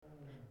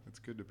It's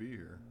good to be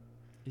here.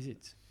 Is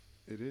it?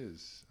 It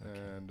is. Okay.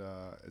 And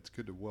it's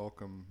good to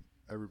welcome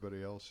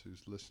everybody else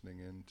who's listening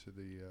in to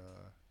the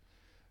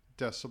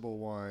Decibel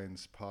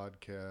Wines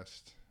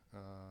podcast.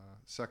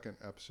 Second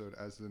episode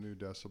as the new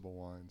Decibel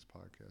Wines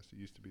podcast. It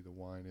used to be the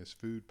Wine is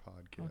Food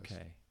podcast.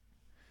 Okay.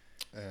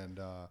 And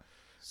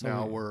So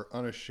now we're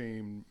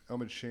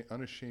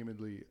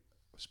unashamedly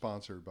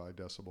sponsored by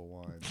Decibel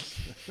Wines.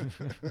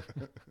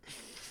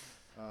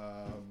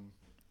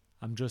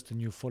 I'm just a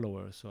new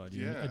follower, so I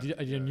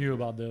didn't Yeah, knew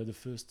about the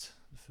first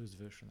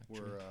version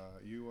actually.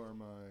 You are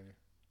my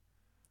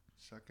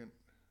second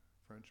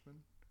Frenchman,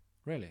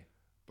 Really?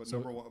 but So-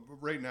 number one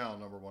right now.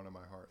 Number one in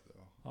my heart,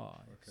 though. Oh,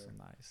 so Okay.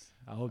 nice.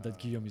 I hope that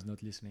Guillaume is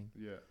not listening.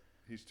 Yeah,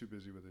 he's too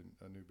busy with a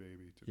new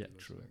baby to Yeah, be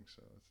true. listening.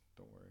 So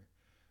don't worry.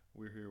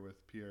 We're here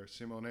with Pierre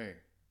Simonet.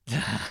 Did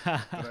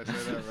I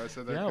say that? I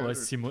said that. Yeah,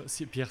 good, well,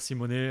 Pierre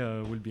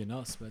Simonet will be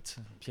enough, but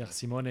Pierre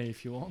Simonet,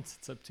 if you want,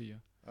 it's up to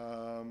you.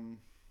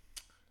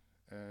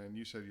 And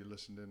you said you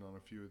listened in on a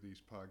few of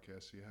these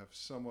podcasts, so you have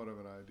somewhat of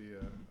an idea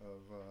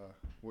of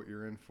what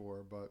you're in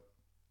for. But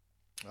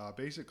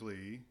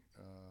basically,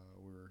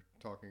 we're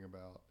talking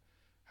about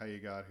how you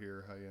got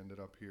here, how you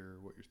ended up here,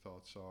 what your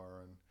thoughts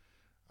are, and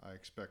I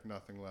expect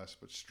nothing less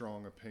but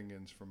strong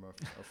opinions from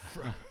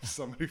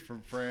somebody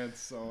from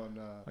France on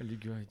Really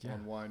good, yeah.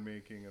 on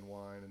winemaking and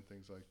wine and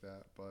things like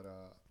that. But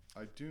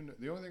I do.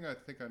 The only thing I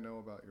think I know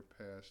about your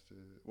past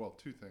is, well,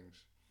 two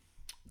things.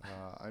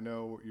 I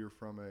know you're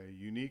from a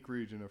unique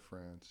region of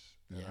France,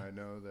 and Yeah. I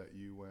know that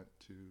you went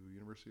to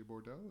University of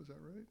Bordeaux. Is that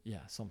right?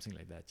 Yeah, something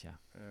like that, yeah.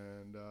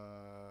 And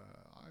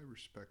I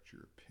respect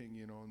your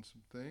opinion on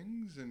some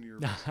things and your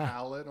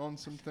palate on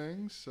some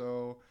things.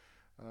 So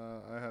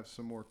I have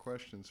some more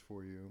questions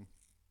for you.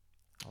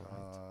 All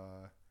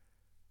right.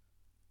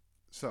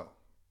 So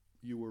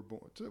you were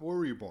born. Where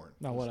were you born?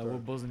 No, Let's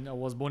well, start. I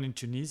was born in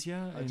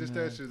Tunisia. I just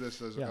asked you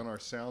this yeah. on our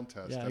sound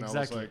test, Yeah, and exactly.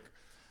 I was like,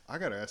 I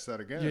got to ask that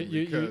again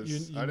You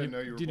because I didn't know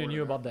you were didn't born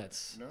know in about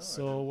Africa. that. No, I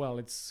So didn't. well,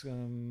 it's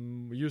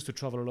we used to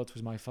travel a lot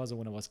with my father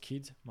when I was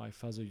kid. My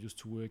father used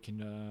to work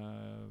in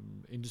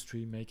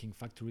industry making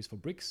factories for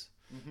bricks,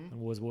 Mhm.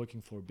 and was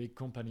working for a big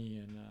company,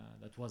 and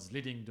that was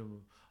leading the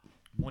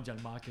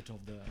mondial market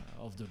of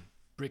the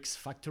bricks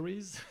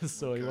factories.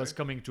 So he was Okay.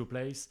 coming to a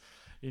place.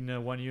 In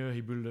 1 year,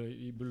 he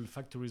built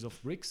factories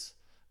of bricks,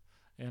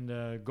 and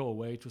go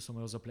away to some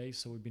other place.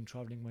 So we've been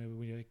traveling when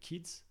we were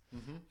kids.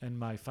 Mhm. And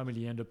my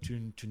family ended up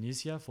in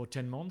Tunisia for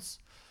 10 months.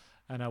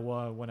 And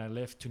when I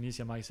left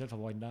Tunisia myself, I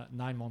was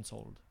 9 months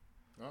old.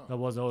 Oh. That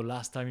was the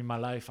last time in my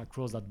life I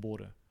crossed that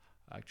border,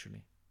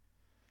 actually.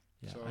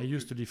 Yeah, So I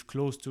used to live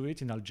close to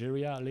it in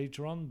Algeria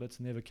later on, but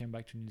never came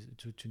back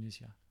to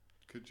Tunisia.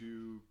 Could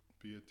you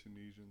be a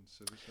Tunisian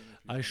citizen?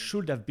 If you I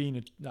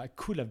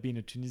could have been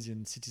a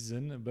Tunisian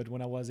citizen, but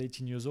when I was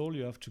 18 years old,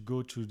 you have to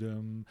go to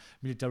the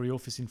military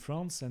office in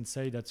France and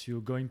say that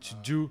you're going to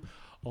do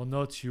or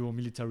not your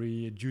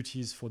military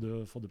duties for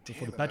the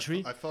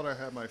patrie. I thought I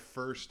had my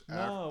first.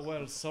 No,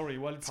 well, sorry.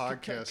 Well, it's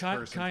podcast kind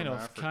person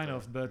of, from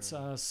Africa. But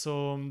Yeah.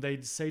 so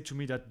they say to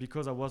me that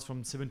because I was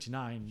from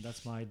 '79,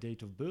 that's my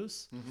date of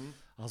birth Mhm.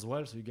 as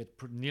well. So you get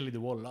nearly the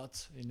whole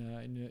lot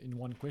in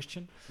one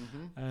question.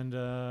 Mhm. And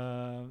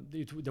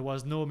there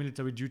was no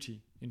military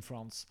duty in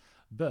France.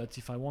 But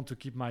if I want to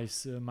keep my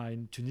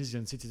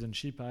Tunisian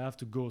citizenship, I have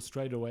to go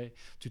straight away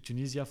to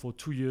Tunisia for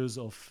 2 years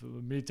of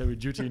military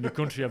duty in a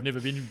country I've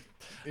never been.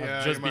 Yeah,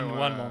 I've just you might been 1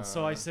 wanna- month.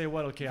 So I say,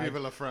 well, okay. Vive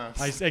la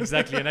France.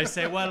 Exactly, and I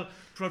say, well,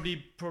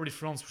 probably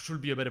France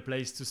should be a better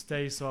place to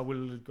stay. So I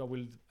will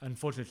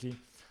unfortunately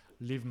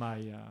leave my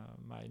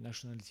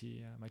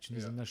nationality, my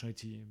Tunisian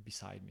nationality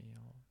beside me.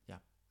 Yeah,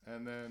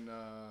 And then.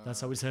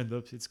 that's how it's ended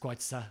up. It's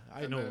quite sad.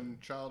 I know. And then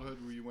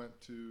childhood, where you went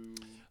to.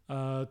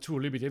 To a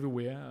little bit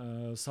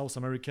everywhere, South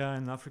America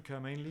and Africa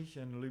mainly,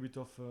 and a little bit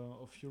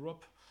of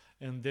Europe.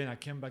 And then I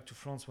came back to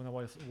France when I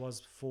was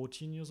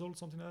 14 years old,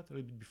 something like that, a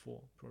little bit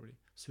before, probably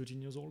 13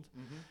 years old,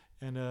 Mhm.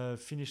 and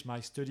finished my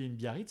study in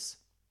Biarritz,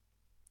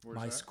 Where's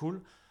my that?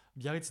 school.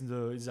 Biarritz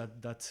is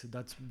that's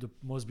the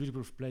most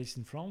beautiful place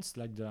in France,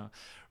 like the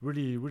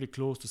really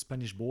close to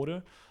Spanish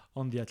border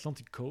on the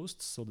Atlantic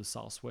coast, so the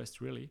southwest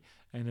really,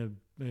 and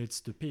it's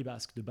the Pays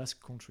Basque, the Basque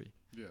country.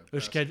 Yeah.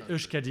 Basque country.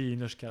 Euskadi in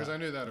Euskadi. Because I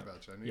knew that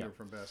about you. I knew Yeah. you were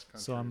from Basque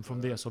country. So I'm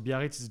from but, there. So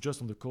Biarritz is just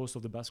on the coast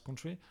of the Basque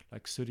country,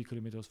 like 30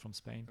 kilometers from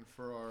Spain. And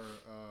for our,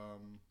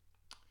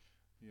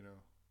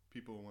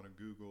 people who want to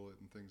Google it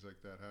and things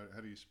like that, how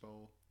do you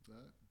spell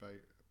that?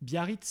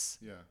 Biarritz,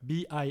 Yeah.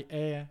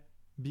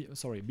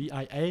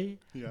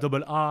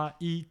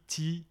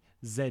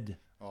 B-I-A-R-R-E-T-Z.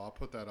 Oh, I'll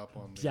put that up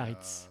on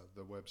Biarritz.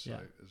 the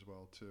website as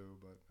well too.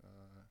 But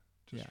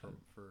just Yeah.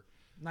 for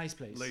Nice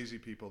place. lazy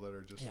people that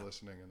are just Yeah.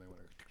 listening and they want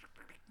to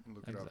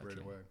look it up right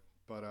Exactly. away.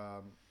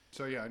 But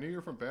so yeah, I knew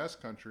you're from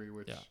Basque country,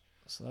 which Yeah.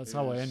 So that's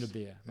how I ended up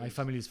there. My is-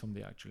 family is from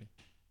there, actually.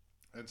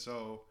 and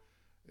so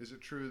is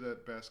it true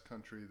that Basque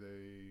country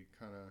they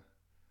kind of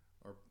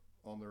are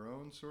on their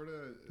own, sort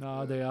of?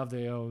 No, they have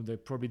they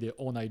probably their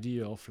own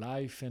idea of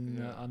life and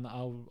Yeah. and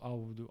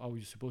how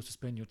you're supposed to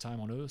spend your time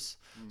on Earth.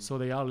 Mm. So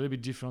they are a little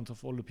bit different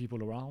of all the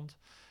people around.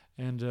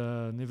 and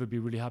never be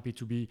really happy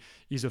to be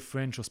either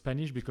French or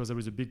Spanish, because there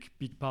is a big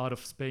part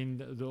of Spain,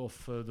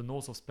 the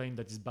north of Spain,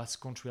 that is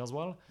Basque Country as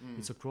well.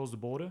 It's across the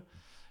border.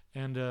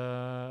 And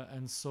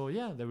so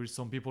there is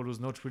some people who's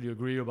not really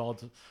agree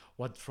about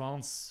what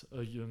France,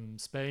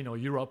 Spain, or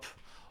Europe,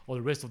 or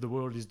the rest of the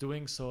world is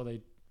doing. So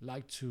they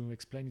like to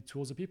explain it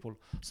to other people,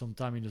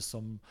 sometimes in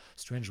some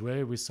strange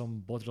way, with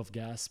some bottle of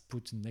gas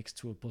put next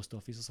to a post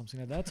office or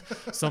something like that.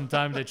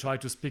 Sometimes they try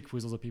to speak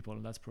with other people,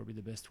 and that's probably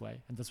the best way.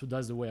 And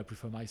that's the way I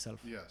prefer myself.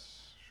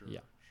 Yes, sure.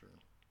 Yeah.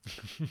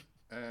 Sure.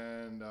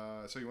 And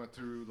so you went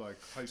through like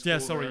high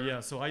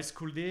school. So high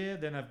school there.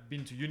 Then I've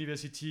been to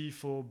university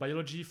for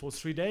biology for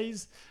 3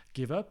 days,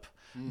 give up.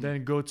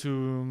 Then go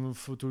to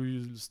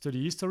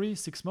study history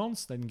 6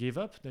 months, then give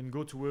up. Then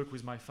go to work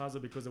with my father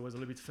because I was a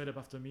little bit fed up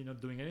after me not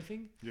doing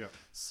anything. Yeah.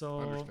 So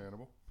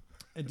understandable.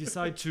 I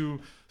decide to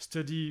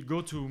study,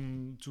 go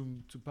to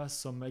pass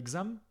some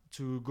exam,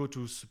 to go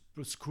to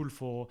school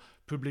for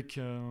public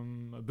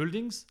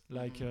buildings,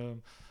 like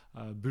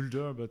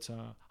builder, but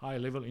high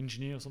level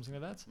engineer or something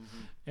like that.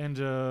 And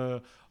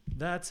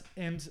that,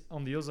 and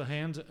on the other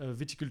hand,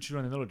 viticulture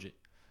and enology.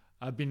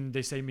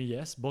 They say me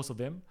yes, both of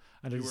them.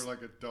 And you were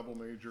like a double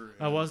major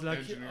in I was like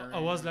engineering?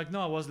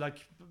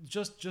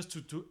 just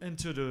to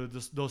enter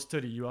those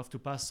study, you have to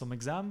pass some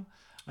exam,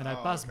 and I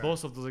passed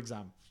both of those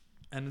exams.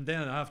 And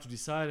then I have to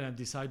decide, and I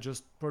decide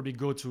just probably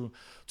go to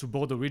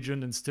Bordeaux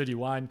region and study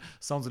wine.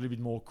 Sounds a little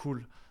bit more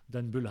cool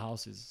than build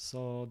houses.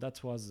 So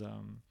that was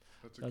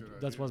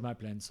that was my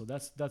plan. So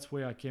that's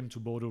where I came to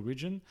Bordeaux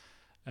region,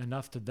 and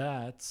after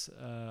that,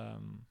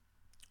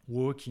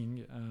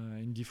 working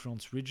in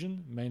different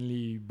region,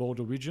 mainly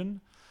Bordeaux region,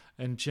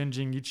 and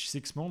changing each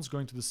 6 months,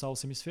 going to the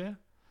South Hemisphere.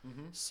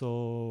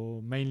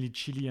 So mainly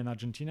Chile and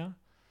Argentina.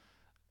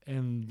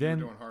 And then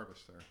you were doing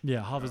harvest there. Yeah,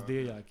 harvest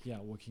there,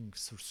 working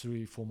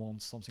 3-4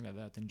 months, something like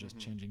that, and just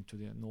changing to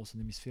the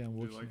Northern Hemisphere and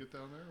working. Do you like it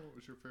down there? What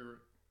was your favorite?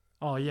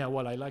 Oh yeah,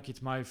 well, I like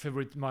it. My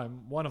favorite,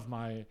 one of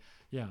my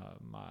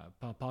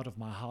part of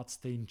my heart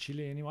stay in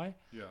Chile anyway.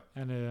 Yeah.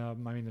 And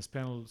I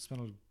spent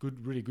a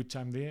really good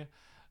time there.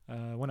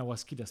 When I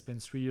was a kid, I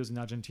spent 3 years in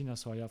Argentina,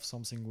 so I have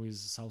something with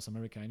South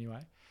America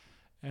anyway,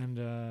 and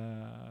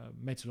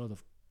met a lot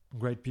of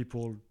great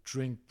people.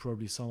 Drink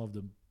probably some of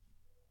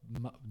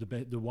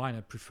the wine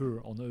I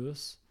prefer on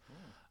earth.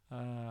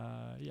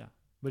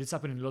 But it's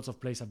happened in lots of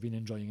places I've been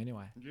enjoying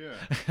anyway. Yeah,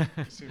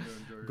 you seem to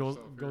enjoy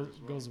yourself here as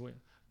well. Goes well.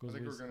 I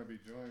think we're going to be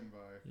joined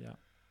by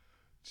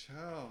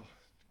Chow.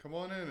 Come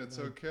on in. It's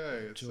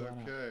okay. It's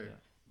Joanna, okay.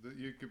 yeah.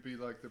 You could be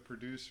like the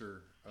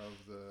producer of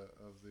the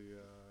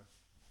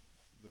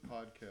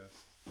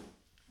podcast.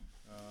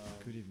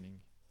 Good evening.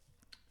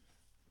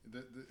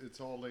 It's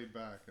all laid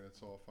back and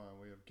it's all fine.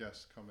 We have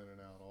guests come in and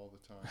out all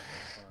the time.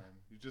 That's fine.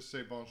 You just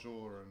say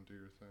bonjour and do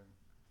your thing.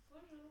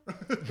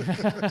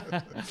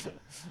 Bonjour.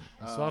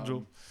 Bonsoir,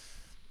 Joe.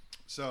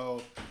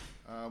 So,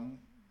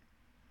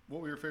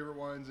 what were your favorite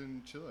wines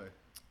in Chile?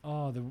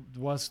 Oh, there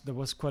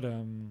was quite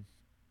a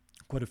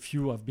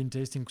few. I've been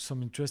tasting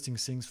some interesting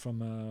things from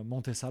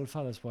Montes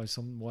Alpha. That's why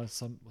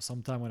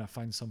sometime when I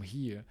find some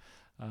here,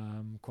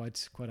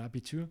 quite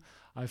happy too.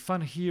 I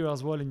found here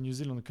as well in New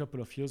Zealand a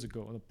couple of years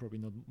ago, probably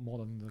not more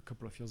than a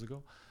couple of years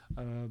ago,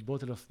 a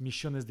bottle of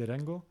Misiones de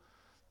Rengo.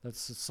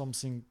 That's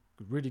something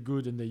really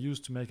good, and they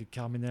used to make a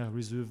Carmenère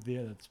reserve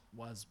there that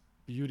was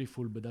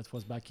beautiful, but that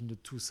was back in the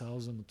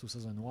 2000 or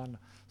 2001.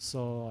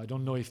 So I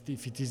don't know if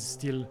it is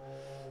still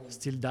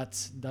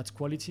that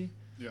quality.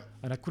 Yeah.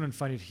 And I couldn't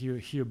find it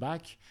here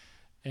back.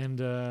 And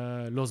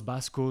Los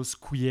Bascos,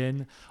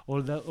 Cuyén,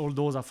 all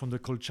those are from the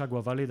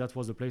Colchagua Valley. That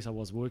was the place I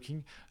was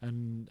working,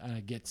 and I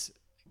get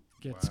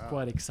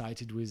quite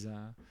excited with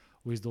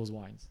those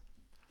wines.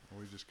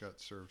 We just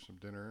got served some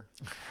dinner.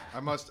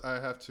 I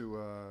have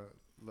to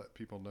let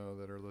people know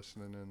that are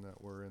listening in that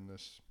we're in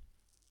this.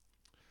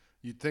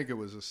 You'd think it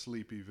was a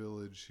sleepy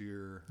village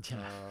here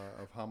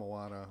of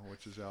Hamawana,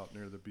 which is out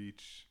near the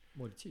beach.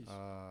 What it is?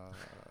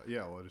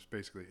 It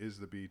basically is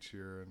the beach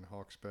here in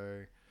Hawke's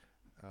Bay.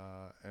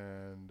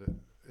 And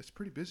it's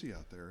pretty busy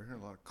out there. A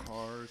lot of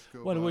cars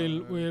go by.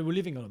 We're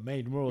living on a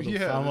main road of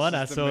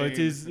Hamawana, so it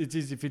is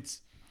if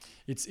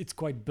it's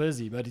quite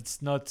busy, but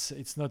it's not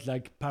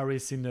like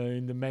Paris in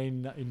the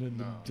main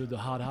the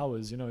hard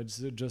hours. It's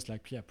just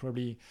like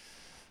probably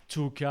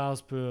 2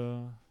 cars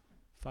per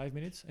 5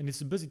 minutes, and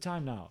it's a busy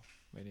time now.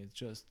 I mean, it's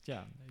just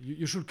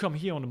you should come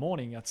here in the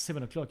morning at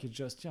 7 o'clock. It's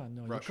just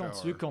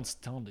you can't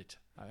stand it.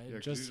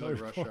 Just usually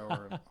rush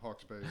hour in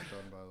Hawke's Bay is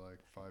done by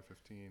like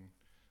 5:15.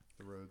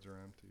 The roads are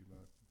empty,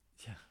 but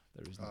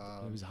there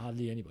is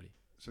hardly anybody.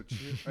 So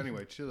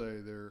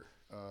Chile, they're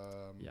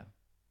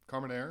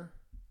Carmenère,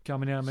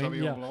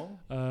 Sauvignon Blanc,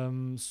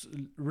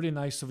 really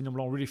nice Sauvignon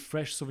Blanc, really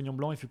fresh Sauvignon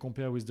Blanc if you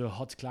compare with the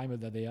hot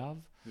climate that they have.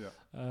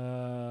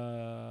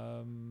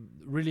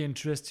 Really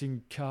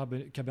interesting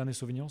Cabernet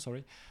Sauvignon.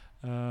 Sorry.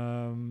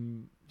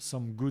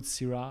 Some good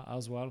Syrah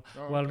as well.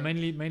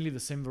 Mainly the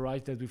same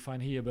variety that we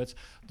find here, but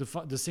the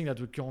thing that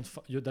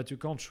you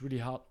can't really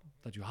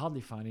that you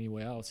hardly find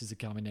anywhere else is the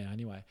Carmenère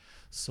anyway.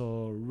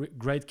 So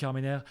great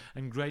Carmenère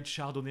and great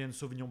Chardonnay and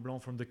Sauvignon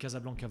Blanc from the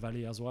Casablanca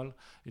Valley as well.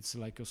 It's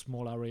like a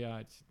small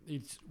area.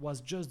 It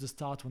was just the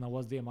start when I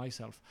was there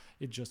myself.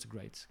 It's just a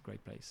great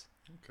place.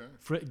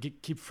 Okay.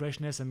 Keep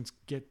freshness and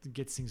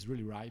get things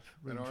really ripe.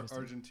 Really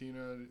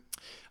And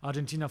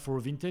Argentina for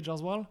vintage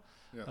as well.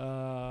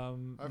 Yeah.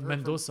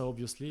 Mendoza,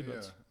 obviously.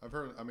 But yeah, I've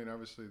heard. I mean,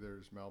 obviously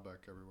there's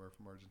Malbec everywhere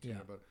from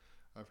Argentina, but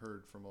I've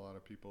heard from a lot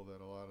of people that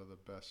a lot of the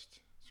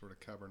best sort of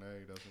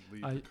Cabernet doesn't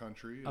leave the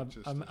country.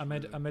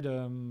 I made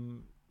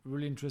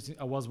really interesting.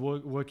 I was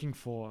working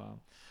for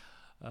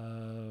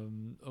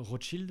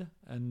Rothschild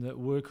and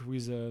work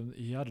with.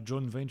 He had a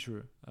joint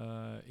venture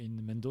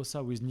in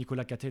Mendoza with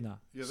Nicolas Catena.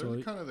 Yeah,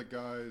 they're kind of the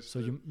guys. So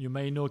you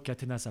may know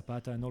Catena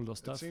Zapata and all those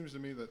stuff. It seems to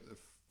me that the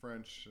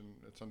French, and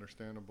it's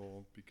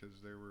understandable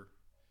because they were.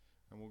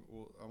 And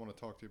I want to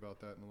talk to you about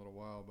that in a little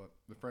while, but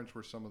the French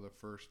were some of the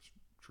first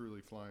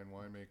truly flying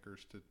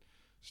winemakers to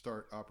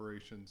start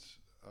operations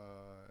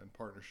and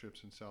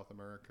partnerships in South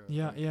America.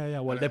 Yeah.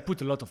 Well, they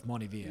put a lot of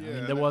money there. I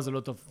mean, there was a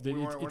lot of. We're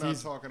not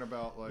talking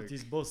about like. It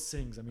is both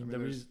things. I mean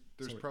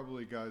there's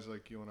probably guys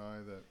like you and I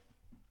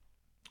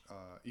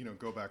that,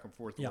 go back and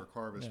forth to work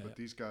harvest, but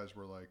these guys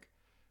were like,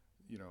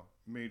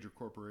 major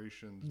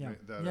corporations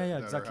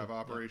that have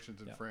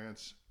operations in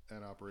France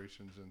and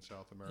operations in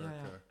South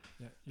America.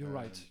 Yeah. You're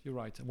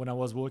right. When I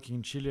was working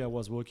in Chile, I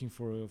was working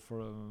for a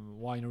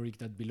winery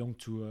that belonged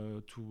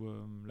to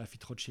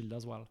Lafite Rothschild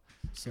as well.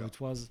 So it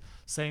was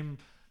same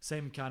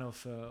kind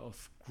of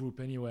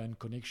group anyway and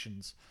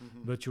connections.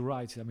 Mm-hmm. But you're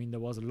right. I mean, there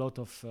was a lot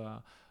of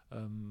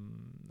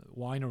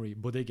winery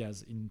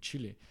bodegas in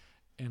Chile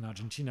and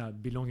Argentina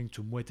belonging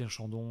to Moët &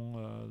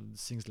 Chandon,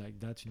 things like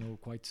that.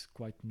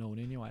 Quite known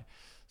anyway.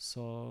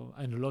 So,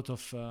 and a lot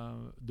of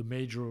the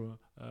major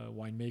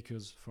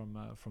winemakers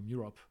from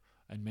Europe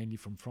and mainly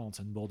from France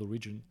and Bordeaux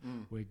region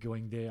were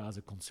going there as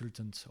a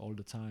consultant all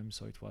the time.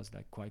 So it was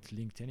like quite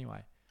linked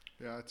anyway.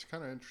 Yeah, it's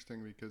kind of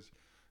interesting because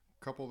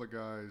a couple of the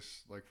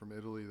guys like from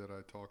Italy that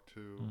I talked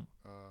to,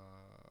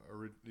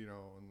 in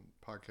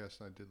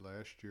podcast I did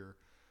last year,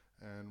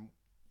 and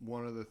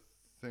one of the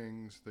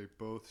things they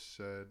both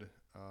said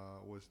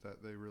was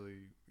that they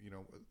really,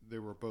 they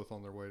were both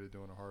on their way to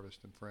doing a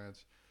harvest in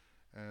France.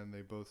 And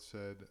they both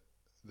said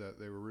that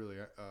they were really,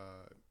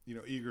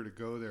 eager to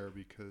go there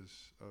because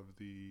of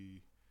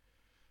the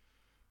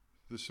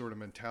sort of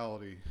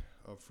mentality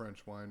of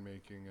French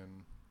winemaking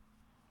and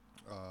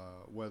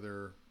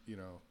whether,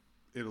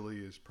 Italy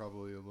is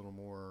probably a little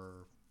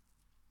more,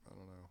 I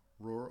don't know,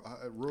 rural.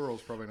 Rural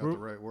is probably not the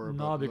right word.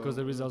 No, because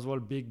there is as well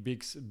big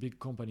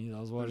companies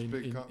as well in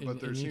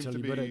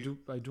Italy.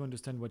 But I do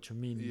understand what you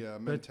mean. Yeah,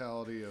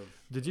 mentality of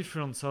the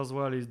difference as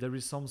well is there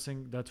is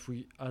something that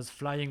we as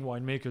flying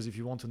winemakers, if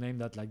you want to name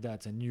that like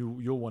that, and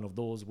you're one of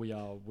those. We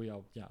are.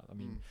 Yeah, I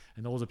mean,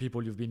 and all the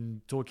people you've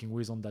been talking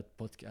with on that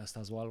podcast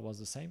as well was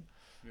the same.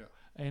 Yeah,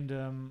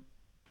 and.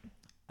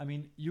 I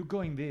mean, you're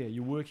going there,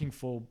 you're working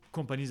for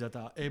companies that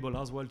are able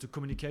as well to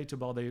communicate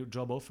about their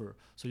job offer.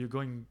 So you're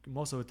going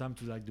most of the time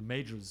to like the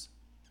majors,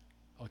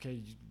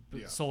 okay,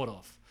 sort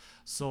of.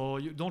 So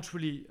you don't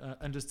really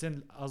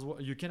understand as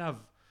well. You can have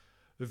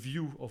a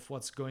view of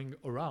what's going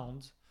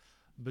around,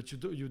 but you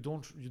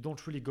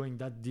don't really go in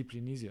that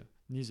deeply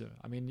neither.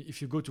 I mean, if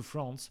you go to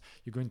France,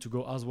 you're going to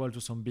go as well to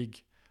some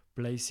big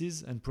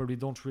places and probably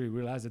don't really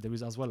realize that there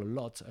is as well a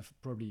lot of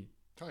probably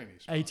tiny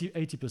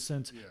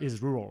 80%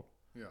 is rural.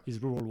 Yeah.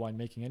 Is rural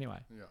winemaking anyway.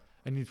 Yeah.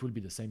 And it will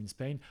be the same in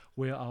Spain,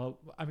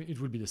 it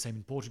will be the same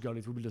in Portugal,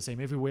 it will be the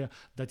same everywhere,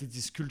 that it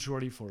is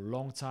culturally for a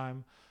long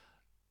time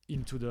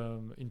into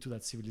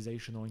that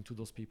civilization or into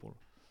those people.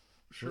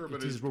 Sure,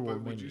 but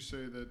would you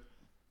say that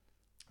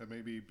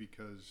maybe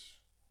because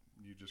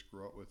you just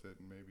grew up with it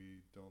and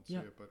maybe don't see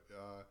it, but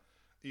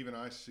even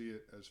I see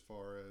it as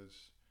far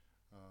as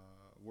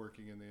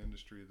working in the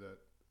industry that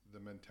the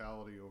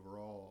mentality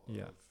overall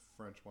of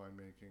French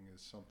winemaking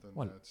is something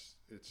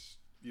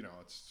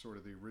it's sort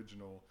of the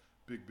original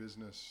big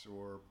business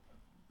or,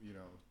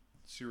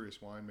 serious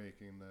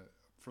winemaking that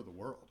for the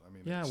world. I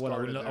mean, I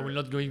will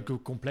not going to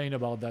complain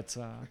about that.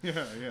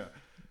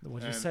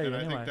 What you say,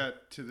 anyway. I think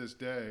that to this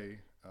day,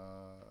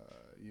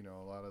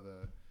 a lot of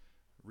the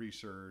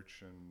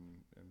research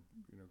and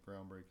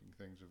groundbreaking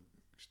things have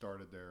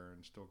started there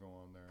and still go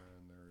on there.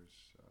 And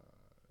there's,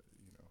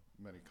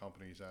 many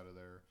companies out of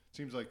there. It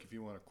seems like if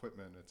you want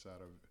equipment, it's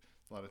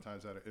a lot of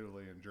times out of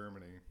Italy and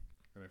Germany.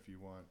 And if you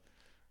want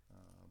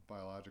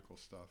biological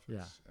stuff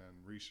and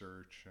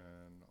research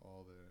and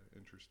all the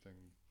interesting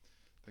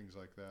things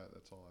like that,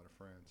 that's all out of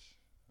France.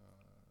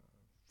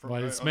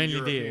 Well, it's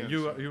mainly there.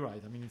 You're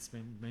right. I mean, it's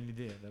mainly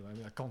there.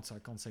 I can't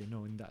say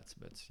no in that,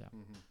 but yeah.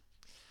 Mm-hmm.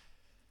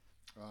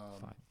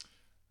 Fine.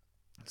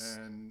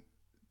 And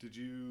did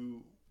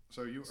you?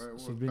 So you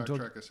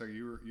backtrack a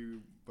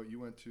second. But you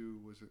went to,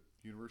 was it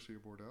University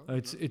of Bordeaux?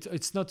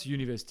 It's not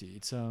university.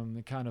 It's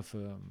kind of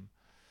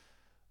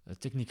a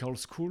technical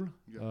school.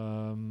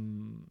 Yeah.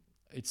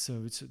 it's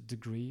a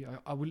degree.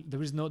 I will.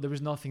 There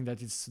is nothing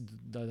that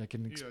I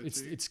can.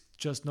 It's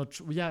just not.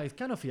 Yeah, it's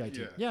kind of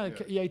EIT. Yeah.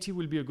 EIT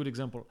will be a good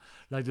example.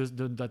 Like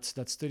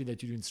that study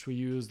that you do in 3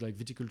 years, like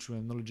viticulture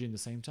and enology in the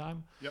same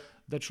time. Yep.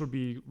 That should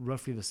be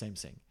roughly the same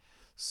thing.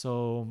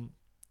 So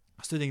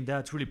studying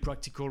that, really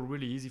practical,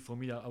 really easy for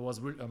me.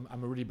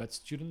 I'm a really bad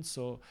student,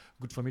 so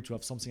good for me to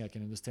have something I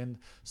can understand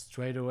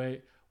straight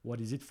away.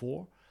 What is it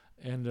for?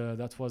 And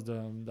that was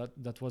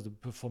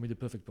for me the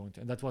perfect point.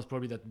 And that was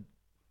probably that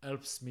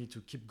helps me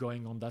to keep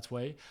going on that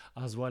way,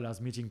 as well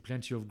as meeting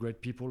plenty of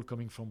great people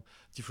coming from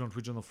different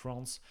regions of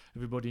France.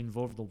 Everybody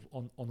involved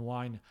on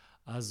wine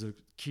as a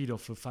kid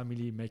of a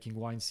family making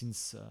wine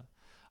since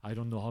I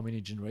don't know how many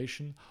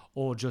generations,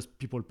 or just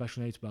people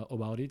passionate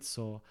about it.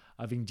 So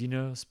having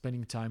dinner,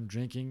 spending time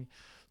drinking,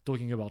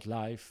 talking about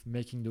life,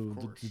 making the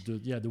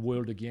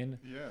world again.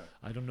 Yeah.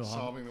 I don't know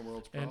solving the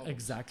world's problems. And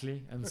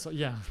exactly. And so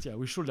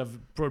we should have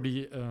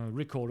probably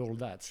record all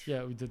that.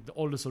 Yeah,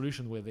 all the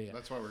solutions were there.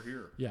 That's why we're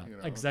here. Yeah,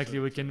 exactly.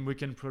 We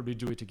can probably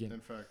do it again. In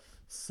fact.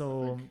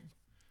 So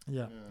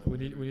we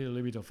need a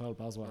little bit of help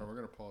as well. All right, we're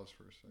gonna pause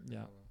for a second.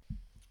 Yeah.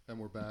 And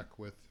we're back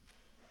with.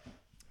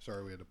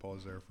 Sorry, we had to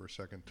pause there for a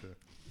second to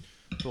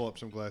fill up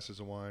some glasses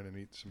of wine and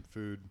eat some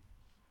food.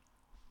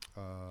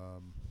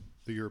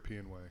 The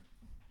European way.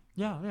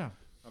 Yeah.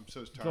 I'm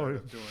so tired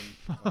of doing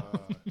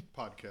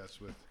podcasts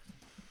with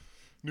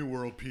New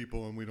World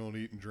people, and we don't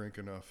eat and drink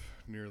enough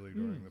nearly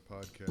during the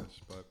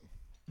podcast. But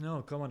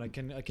no, come on, I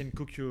can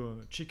cook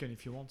you chicken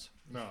if you want.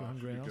 No, if you're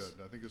hungry should be good.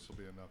 I think this will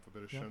be enough. A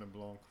bit of Chenin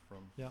Blanc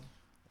from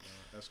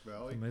Esk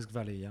Valley. From Esk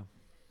Valley, yeah.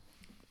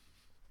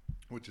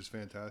 Which is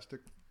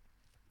fantastic.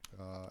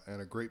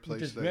 And a great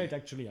place. It's great,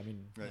 actually. I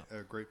mean,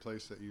 a great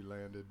place that you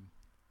landed.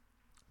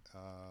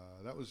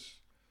 That was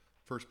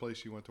first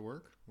place you went to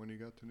work when you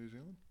got to New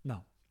Zealand?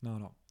 No.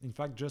 In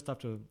fact, just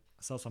after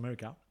South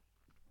America,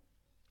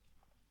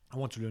 I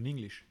want to learn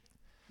English.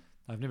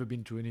 I've never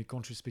been to any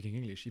country speaking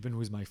English, even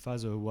with my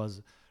father who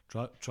was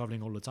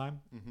traveling all the time.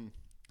 Mm-hmm.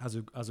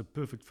 As a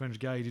perfect French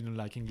guy, he didn't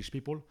like English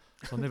people,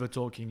 so never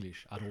talk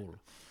English at all.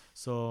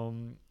 So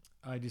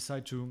I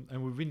decided to,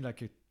 and we've been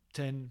like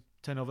 10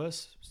 of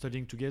us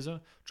studying together,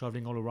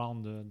 traveling all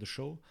around the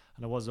show.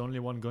 And I was the only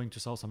one going to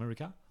South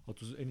America or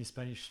to any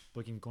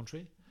Spanish-speaking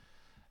country.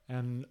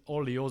 And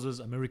all the others,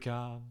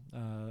 America,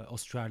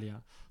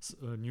 Australia,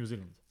 New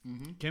Zealand.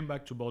 Mm-hmm. Came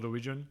back to Bordeaux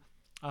region,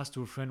 asked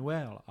to a friend,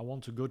 well, I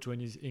want to go to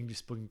any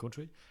English-speaking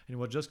country. And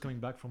we were just coming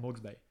back from Hawke's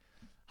Bay,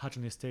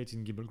 Hatton Estate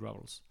in Gibble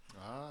Gravels.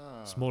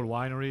 Small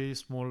winery,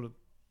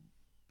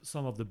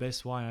 some of the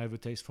best wine I ever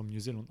tasted from New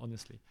Zealand,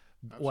 honestly.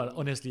 Absolutely. Well,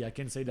 honestly, I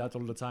can say that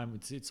all the time.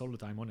 It's all the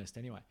time honest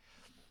anyway.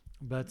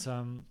 But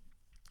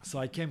so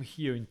I came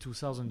here in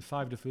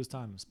 2005 the first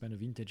time, spent a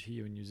vintage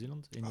here in New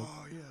Zealand. Yeah,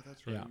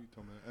 that's right. Yeah. You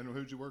told me. And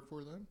who did you work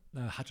for then?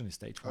 Hatton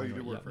Estate. Oh, you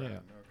did work for Hatton.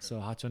 Okay.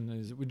 So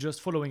Hatton we're just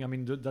following. I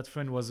mean, that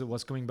friend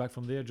was coming back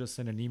from there, just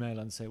sent an email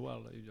and say,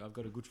 well, I've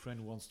got a good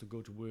friend who wants to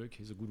go to work.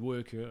 He's a good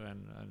worker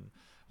and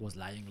was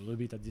lying a little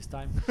bit at this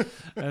time.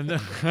 And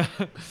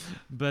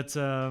but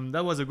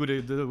that was a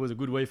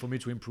good way for me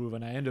to improve.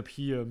 And I ended up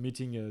here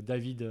meeting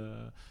David,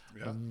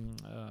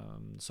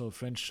 so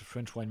French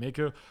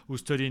winemaker who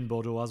studied in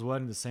Bordeaux as well,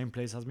 in the same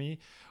place as me,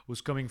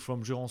 who's coming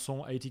from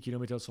Jurançon, 80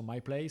 kilometers from my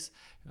place,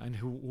 and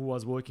who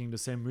was working in the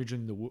same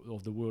region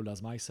of the world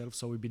as myself.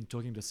 So we've been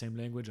talking the same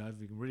language. I've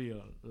really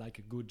like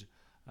a good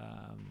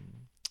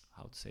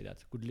how to say that?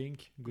 Good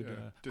link,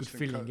 good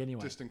feeling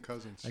anyway. Distant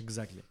cousins.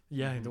 Exactly.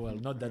 Yeah, well,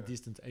 not that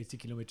distant, 80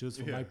 kilometers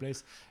from my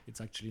place.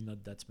 It's actually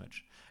not that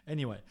much.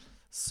 Anyway,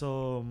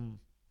 so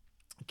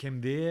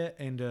came there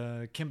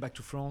and came back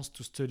to France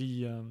to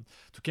study, and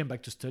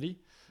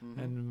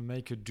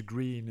make a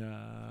degree in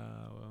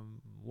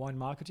wine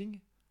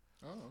marketing.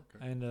 Oh,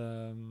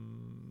 okay.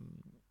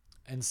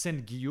 And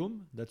Saint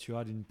Guillaume that you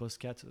had in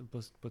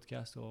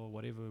podcast or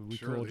whatever we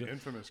called the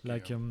infamous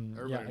like Guillaume.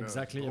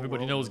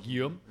 Everybody knows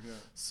Guillaume. Yeah.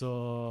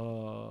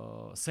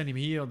 So send him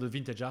here the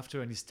vintage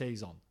after, and he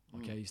stays on.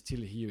 Okay, he's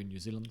still here in New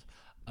Zealand,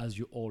 as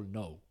you all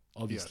know,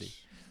 obviously.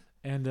 Yes.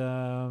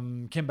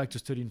 And came back to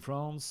study in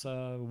France,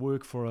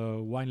 work for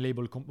a wine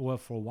label,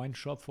 for a wine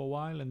shop for a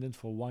while, and then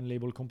for a wine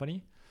label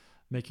company,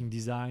 making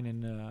design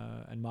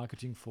and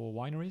marketing for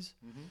wineries.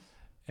 Mm-hmm.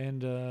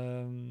 And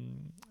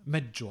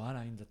met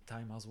Joanna in that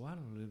time as well,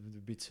 a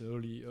little bit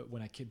early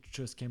when I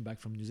just came back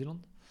from New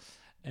Zealand.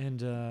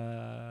 And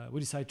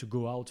we decided to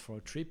go out for a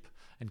trip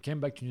and came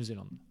back to New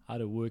Zealand.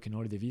 Had a work and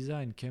holiday visa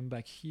and came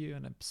back here,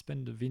 and I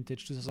spent the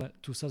vintage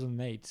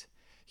 2008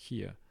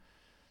 here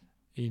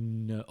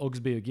in Hawke's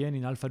Bay again,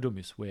 in Alpha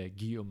Domus, where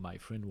Guillaume, my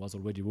friend, was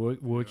already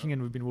working,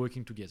 and we've been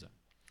working together.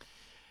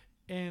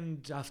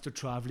 And after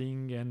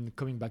traveling and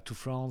coming back to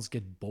France,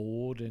 get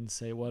bored and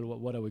say, well,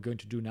 what are we going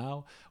to do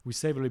now? We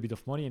saved a little bit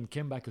of money and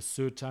came back a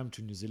third time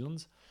to New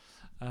Zealand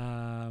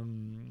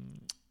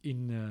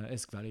in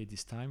Esk Valley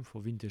this time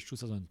for vintage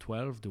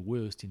 2012, the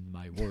worst in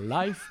my whole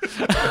life.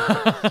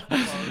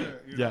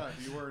 You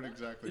weren't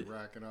exactly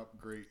racking up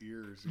great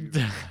years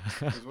either.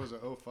 Because was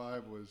it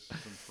 05 was some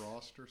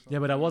frost or something? Yeah,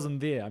 but I wasn't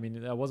there. I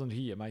mean, I wasn't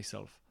here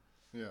myself.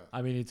 Yeah.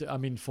 I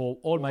mean, for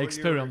all Well, my what year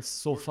experience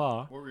so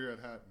far, What were you at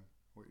Hatton?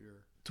 What year?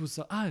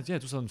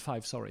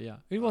 2005. Sorry, yeah,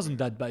 it I wasn't mean,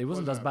 that bad. It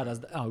wasn't as that bad as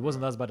it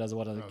wasn't Yeah. as bad as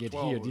what I No, get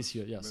 12 here was this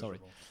year. Yeah, sorry.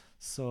 miserable.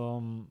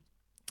 So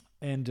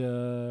and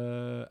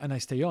I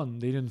stay on.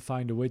 They didn't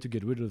find a way to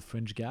get rid of the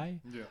French guy,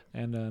 Yeah.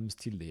 and I'm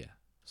still there.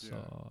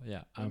 So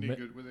yeah,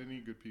 They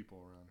need good people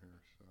around here.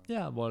 So.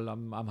 yeah. Well,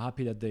 I'm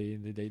happy that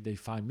they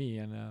find me,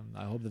 and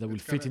I hope that I will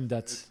It's fit kinda- in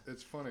that.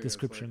 It's funny.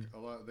 description.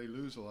 It's like they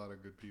lose a lot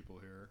of good people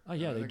here. Oh,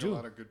 yeah, And I they think do. A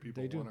lot of good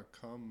people They do. want to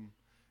come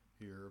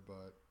here,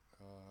 but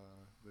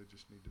they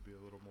just need to be a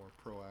little more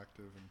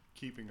proactive in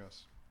keeping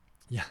us.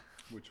 Yeah.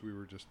 Which we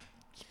were just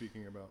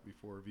speaking about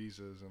before,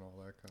 visas and all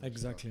that kind of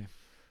Exactly.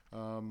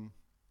 stuff.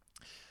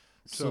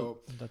 So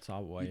that's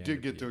our way. you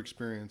did get to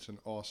experience an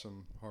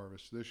awesome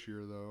harvest this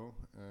year, though,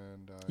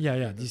 and yeah.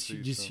 you got to This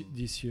see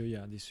this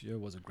year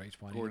was a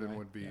great one. Gordon anyway.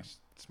 would be Yeah.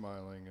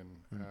 smiling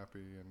and happy,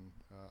 and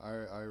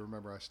I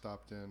remember I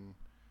stopped in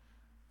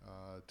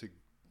to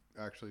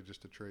actually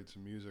just to trade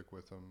some music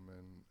with him,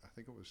 and I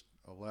think it was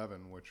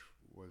 11, which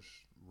was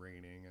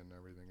raining and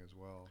everything as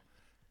well.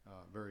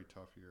 Very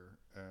tough year,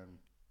 and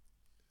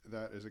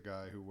that is a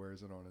guy who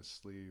wears it on his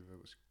sleeve. It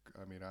was,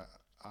 I mean,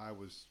 I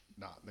was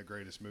not in the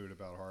greatest mood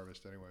about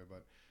harvest anyway,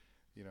 but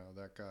you know,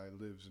 that guy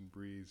lives and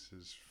breathes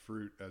his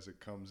fruit as it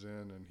comes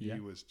in, and he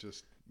was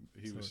just,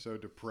 was so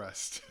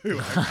depressed.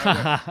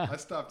 I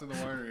stopped in the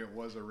winery. It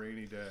was a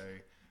rainy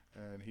day,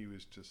 and he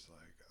was just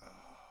like,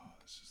 "Oh,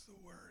 this is the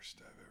worst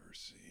I've ever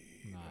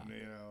seen." Nah. And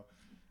you know,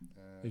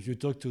 If you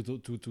talk to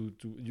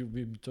you've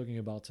been talking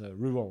about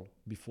rural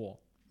before,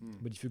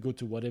 but if you go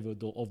to whatever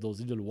of those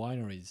little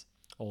wineries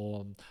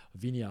or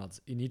vineyards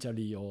in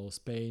Italy or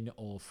Spain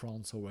or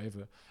France or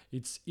wherever,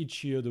 it's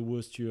each year the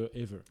worst year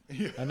ever.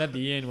 Yeah. And at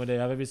the end, when they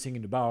have everything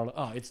in the barrel,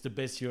 it's the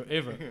best year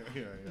ever.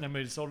 yeah. I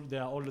mean, they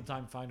are all the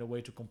time find a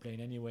way to complain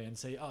anyway and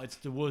say, it's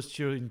the worst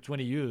year in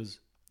 20 years.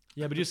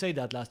 Yeah, but you say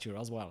that last year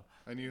as well.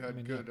 And you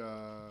had good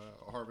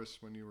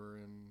harvests when you were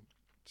in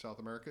South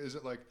America. Is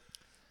it like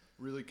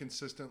really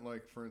consistent?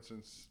 Like, for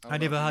instance, I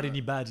never had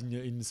any bad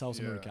in South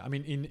America. I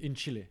mean, in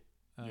Chile,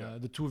 Yeah.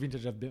 the two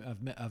vintages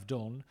I've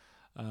done.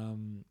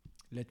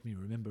 Let me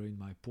remember in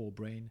my poor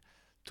brain,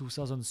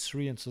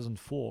 2003 and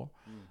 2004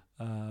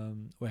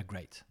 were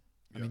great.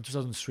 I mean,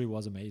 2003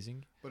 was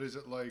amazing. But is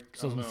it like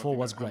 2004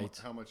 was great.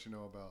 How much you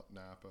know about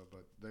Napa?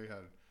 But they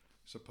had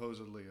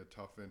supposedly a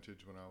tough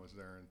vintage when I was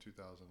there in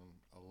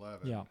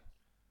 2011. Yeah.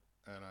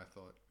 And I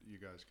thought, you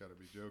guys got to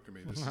be joking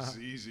me. This is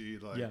easy.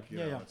 Like, you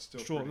know, it's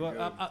still sure. pretty Well,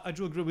 good. I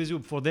do agree with you.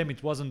 For them,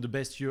 it wasn't the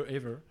best year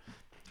ever.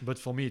 But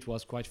for me, it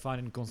was quite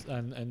fun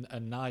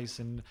and nice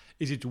and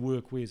easy to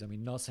work with. I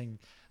mean, nothing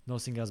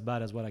as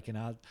bad as what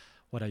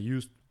I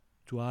used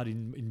to add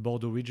in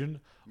Bordeaux region,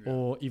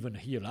 or even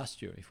here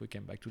last year, if we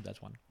came back to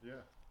that one.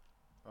 Yeah.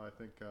 I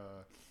think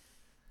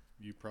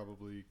you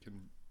probably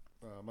can,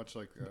 much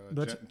like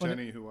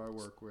Jenny, who I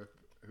work with,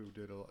 who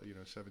did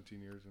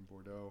 17 years in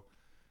Bordeaux.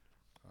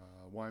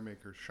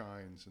 Winemaker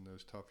shines in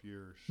those tough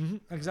years.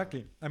 Mm-hmm,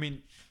 exactly. I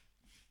mean,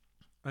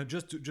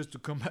 just to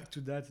come back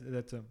to that.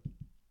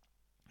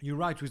 You're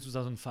right with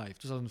 2005.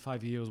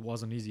 2005 years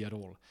wasn't easy at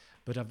all.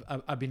 But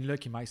I've been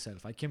lucky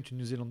myself. I came to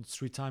New Zealand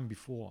 3 times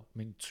before. I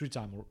mean, 3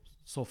 times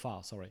so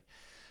far, sorry.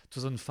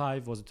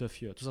 2005 was a tough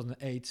year.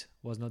 2008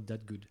 was not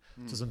that good.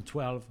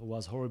 2012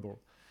 was horrible.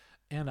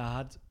 And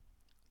at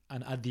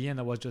the end,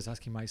 I was just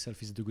asking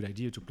myself, is it a good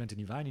idea to plant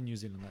any vine in New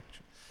Zealand,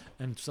 actually?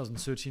 And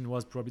 2013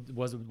 was probably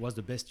was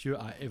the best year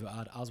I ever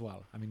had as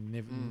well. I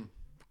mean,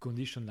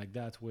 conditions like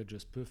that were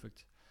just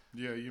perfect.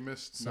 Yeah, you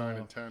missed 9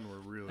 and 10 were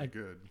really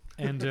good.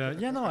 And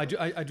I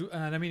do,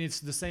 and I mean it's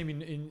the same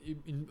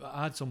in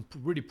I had some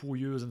really poor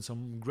years and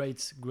some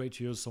great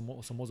years,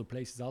 some other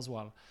places as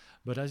well.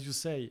 But as you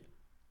say,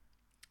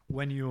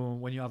 when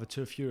you have a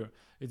tough year,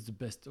 it's the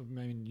best. I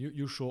mean,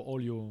 you show all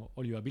your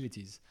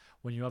abilities.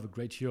 When you have a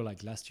great year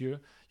like last year,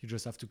 you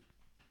just have to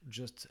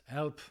just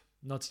help.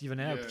 Not even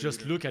help,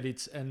 just look at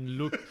it and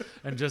look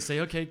and just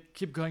say, okay,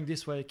 keep going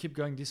this way,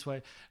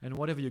 and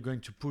whatever you're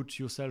going to put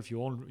yourself,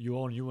 your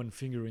own human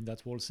finger in that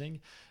whole thing,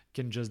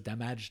 can just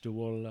damage the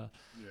whole,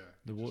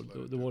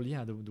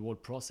 the whole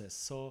process.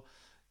 So,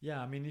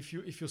 yeah, I mean, if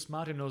you're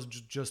smart enough,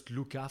 just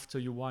look after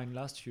your wine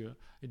last year.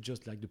 It's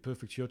just like the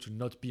perfect year to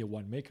not be a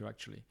winemaker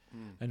actually,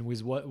 and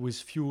with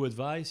few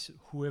advice,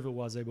 whoever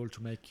was able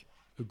to make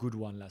a good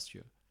one last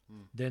year,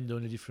 then the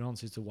only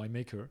difference is the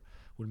winemaker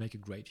will make a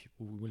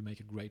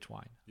great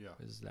wine. Yeah,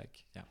 it's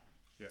like Yeah,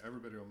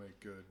 everybody will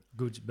make good.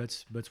 Good, but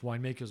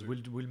winemakers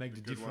will make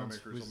the difference.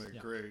 Good winemakers will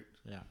make great.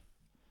 Yeah.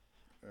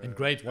 And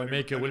great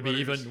winemaker will be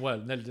even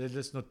well.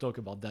 Let's not talk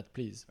about that,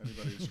 please.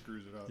 Anybody who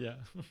screws it up,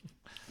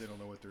 they don't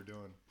know what they're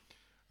doing.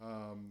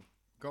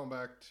 Going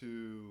back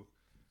to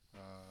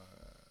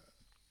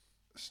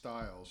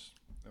styles,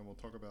 and we'll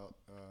talk about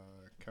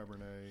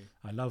Cabernet.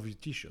 I love your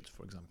T-shirts,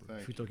 for example.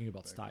 If you're talking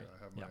about style,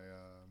 I have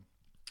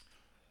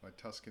my my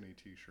Tuscany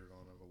T-shirt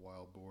on of a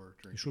wild boar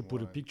drinking You should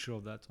put wine. a picture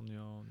of that on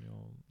your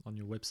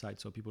website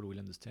so people will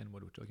understand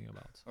what we're talking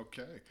about.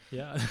 Okay.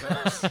 Yeah.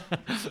 Thanks.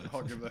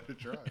 I'll give that a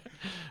try.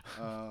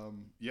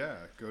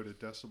 Go to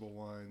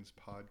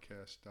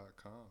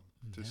decibelwinespodcast.com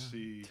to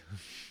see.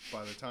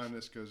 By the time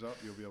this goes up,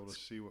 you'll be able to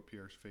see what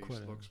Pierre's face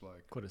looks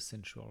like. Quite a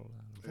sensual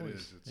It voice.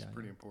 is. It's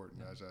pretty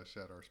important. Yeah. As I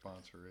said, our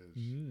sponsor is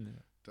Mm.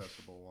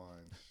 Decibel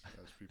Wines,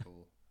 as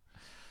people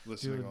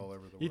listening Dude, all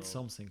over the world. Eat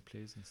something,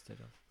 please, instead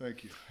of.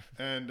 Thank you.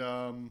 And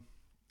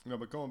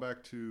but going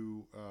back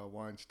to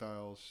wine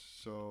styles,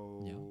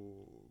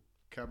 so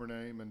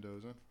Cabernet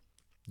Mendoza,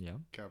 Yeah.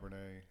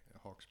 Cabernet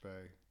Hawke's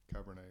Bay,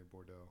 Cabernet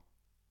Bordeaux.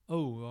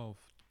 Oh,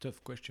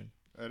 tough question.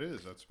 It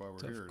is. That's why we're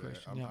Tough here today.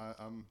 question, yeah.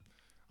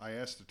 I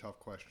asked the tough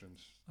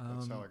questions.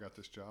 That's how I got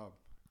this job.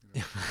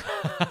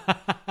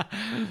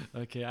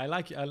 Okay,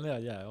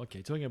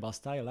 okay. Talking about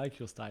style, I like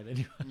your style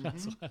anyway,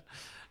 as well,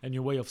 and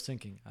your way of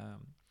thinking.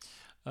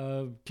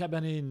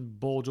 Cabernet in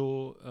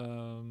Bordeaux.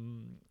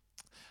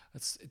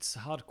 It's a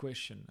hard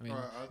question. I mean,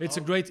 it's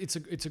a great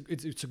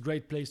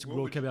place to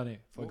grow Cabernet.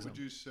 For what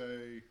example,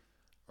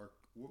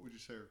 would you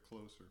say are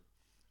closer?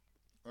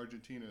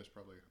 Argentina is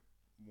probably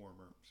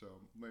warmer, so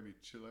maybe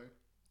Chile.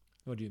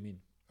 what do you mean?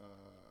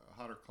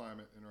 Hotter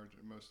climate in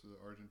most of the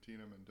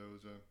Argentina,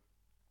 Mendoza.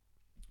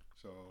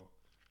 So,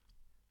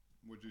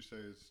 would you say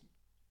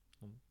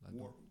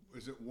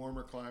is it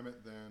warmer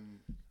climate than?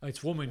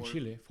 It's warmer in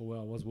Chile for where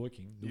I was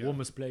working. The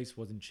warmest place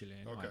was in Chile.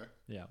 Anyway. Okay.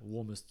 Yeah,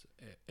 warmest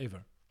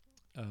ever,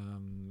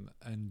 and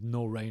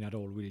no rain at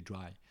all. Really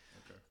dry.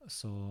 Okay.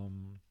 So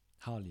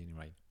hardly any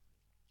rain.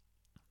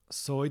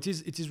 So it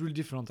is really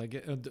different. I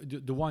get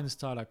the wine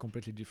style are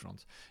completely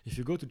different. If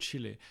you go to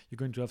Chile, you're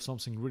going to have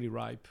something really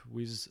ripe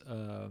with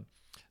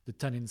the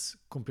tannins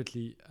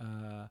completely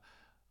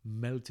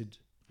melted.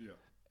 Yeah.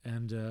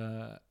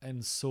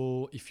 And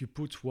so if you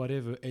put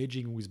whatever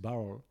aging with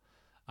barrel,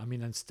 I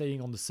mean, and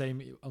staying on the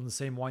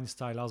same wine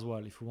style as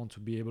well, if you want to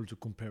be able to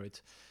compare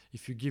it,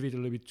 if you give it a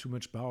little bit too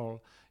much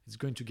barrel, it's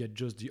going to get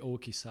just the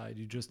oaky side.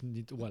 You just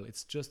need,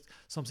 it's just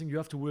something you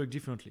have to work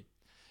differently.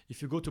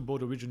 If you go to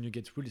Bordeaux region, you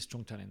get really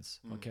strong tannins.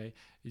 Okay,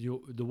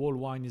 the whole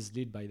wine is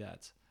led by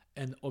that,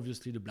 and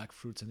obviously the black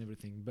fruits and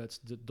everything. But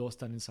those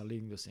tannins are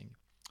leading the thing.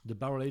 The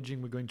barrel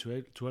aging, we're going to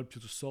help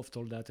you to soft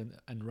all that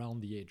and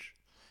round the edge.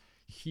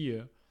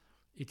 Here,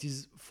 it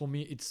is for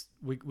me. It's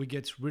we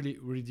get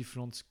really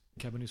different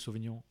Cabernet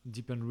Sauvignon,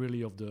 depend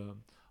really of the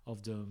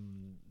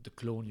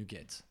clone you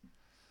get.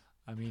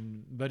 I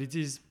mean, but it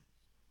is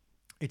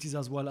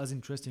as well as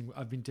interesting.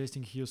 I've been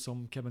tasting here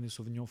some Cabernet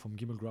Sauvignon from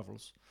Gimel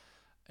Gravels,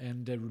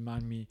 and they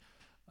remind me.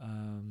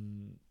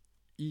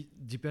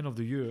 Depend of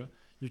the year,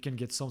 you can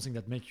get something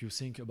that make you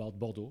think about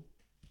Bordeaux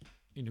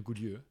in a good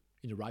year,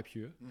 in a ripe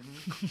year,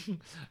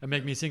 and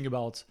make me think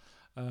about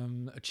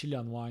a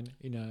Chilean wine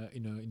in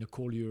a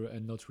cold year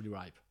and not really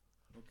ripe.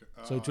 Okay.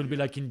 So it will be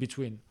like in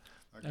between,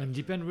 I and gotcha.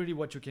 depend really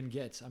what you can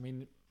get. I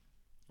mean,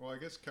 Well, I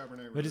guess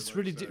Cabernet. but it's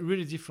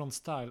really different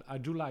style. I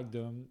do like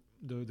the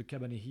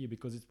Cabernet here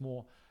because it's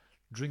more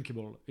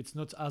drinkable. It's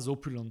not as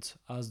opulent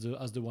as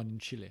the one in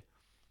Chile.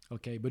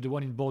 Okay, but the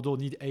one in Bordeaux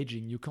need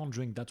aging. You can't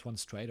drink that one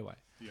straight away.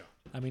 Yeah.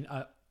 I mean,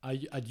 I'm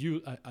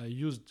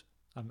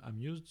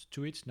used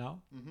to it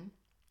now. Mm-hmm.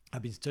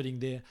 I've been studying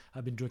there.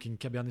 I've been drinking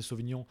Cabernet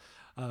Sauvignon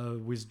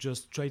with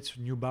just straight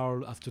new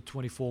barrel after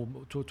 24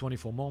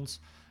 months.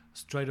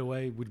 Straight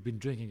away, we've been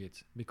drinking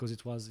it because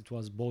it was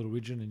Bordeaux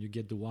region, and you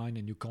get the wine,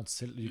 and you can't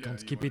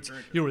can't keep it.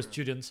 You're a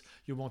student,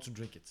 you want to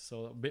drink it.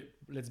 So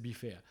let's be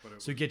fair.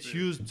 So you get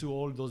used to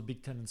all those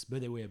big tannins,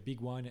 but they were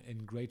big wine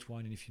and great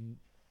wine. And if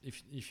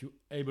you're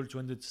able to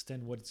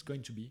understand what it's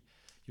going to be,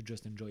 you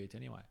just enjoy it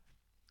anyway.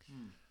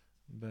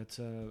 But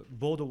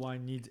Bordeaux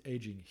wine needs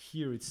aging.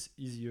 Here it's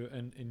easier,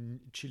 and in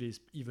Chile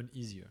it's even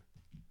easier.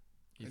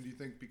 And do you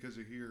think because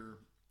of here,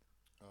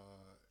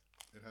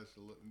 it has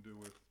to do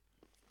with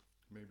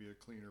maybe a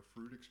cleaner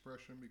fruit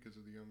expression because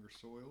of the younger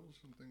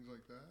soils and things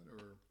like that?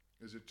 Or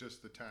is it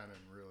just the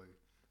tannin really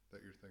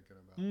that you're thinking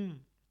about?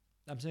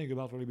 I'm thinking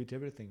about a little bit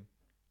everything.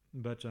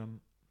 But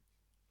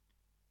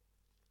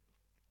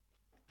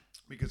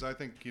because I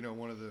think,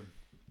 one of the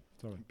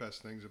sorry.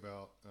 best things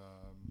about,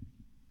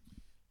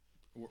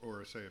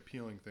 or say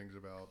appealing things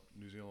about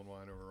New Zealand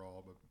wine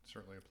overall, but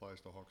certainly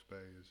applies to Hawke's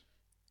Bay, is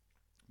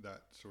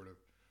that sort of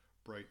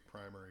bright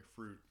primary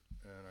fruit.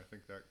 And I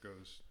think that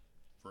goes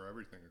for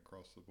everything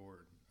across the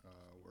board.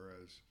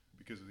 Whereas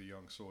because of the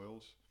young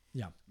soils,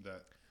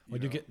 that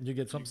you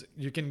get something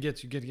you can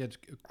get a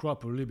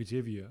crop a little bit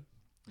heavier,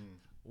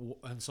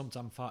 and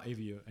sometimes far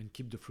heavier, and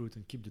keep the fruit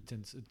and keep the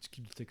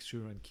keep the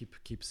texture and keep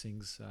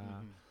things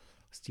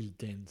still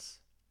dense.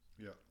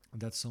 Yeah,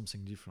 that's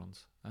something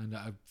different. And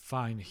I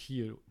find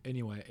here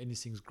anyway,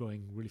 anything's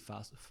growing really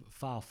fast,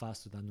 far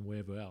faster than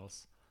wherever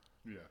else.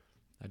 Yeah.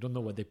 I don't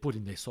know what they put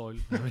in their soil.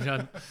 I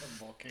mean,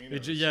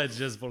 volcanoes. It's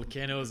just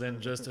volcanoes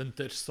and just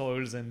untouched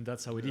soils, and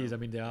that's how it is. I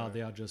mean, they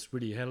are just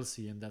really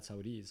healthy, and that's how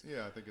it is.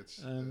 Yeah, I think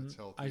it's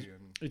healthy,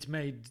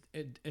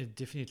 it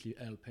definitely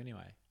help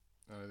anyway.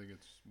 And I think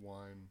it's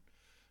wine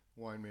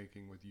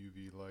winemaking with UV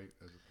light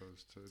as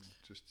opposed to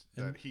just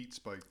And- that heat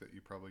spike that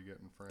you probably get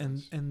in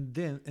France. and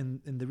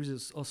then there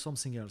is also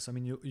something else. I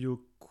mean, your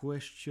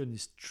question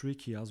is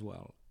tricky as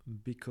well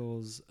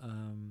because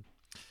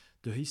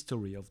the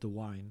history of the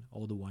wine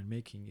or the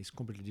winemaking is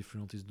completely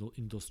different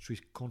in those three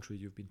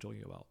countries you've been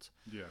talking about.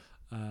 yeah,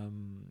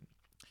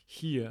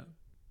 Here,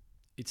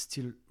 it's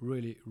still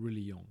really,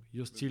 really young.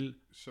 You're still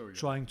so yeah,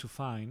 trying to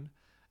find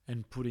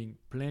and putting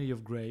plenty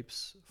of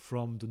grapes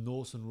from the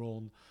northern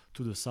Rhone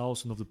to the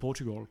southern of the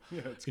Portugal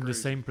yeah, it's in crazy.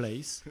 the same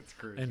place It's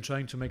crazy. and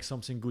trying to make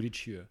something good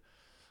each year.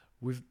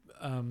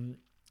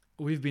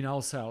 We've been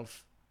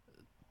ourselves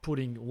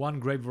putting one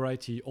grape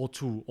variety or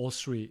two or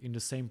three in the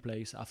same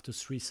place after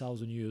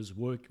 3,000 years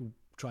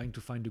trying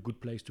to find a good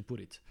place to put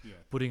it. yeah,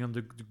 Putting on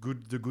the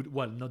good,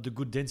 well, not the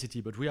good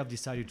density, but we have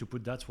decided to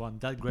put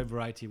that grape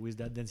variety with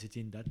that density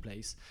in that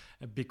place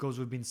because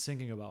we've been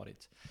thinking about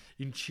it.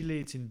 In Chile,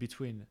 it's in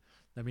between.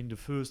 I mean, the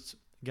first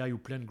guy who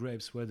planted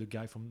grapes were the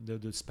guy from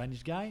the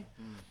Spanish guy,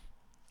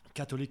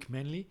 Catholic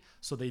mainly.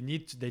 So they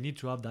need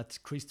to have that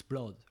Christ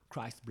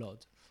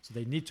blood. So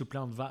they need to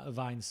plant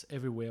vines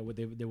everywhere where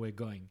they were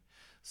going.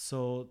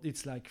 So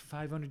it's like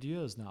 500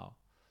 years now,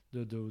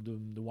 the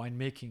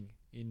winemaking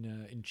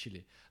in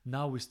Chile.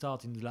 Now we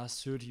start in the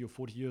last 30 or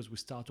 40 years, we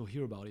start to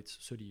hear about it,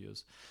 30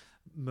 years,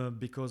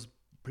 because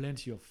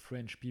plenty of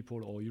French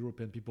people or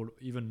European people,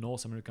 even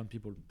North American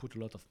people, put a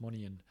lot of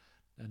money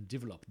and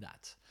develop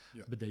that.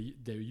 Yeah. But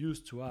they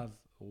used to have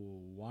a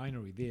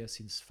winery there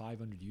since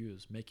 500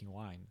 years making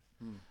wine.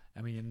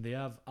 I mean, and they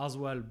have as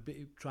well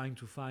trying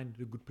to find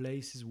the good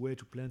places, where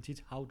to plant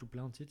it, how to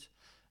plant it,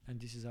 and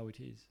this is how it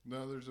is,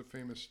 Now there's a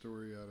famous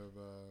story out of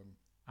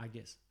I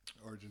guess.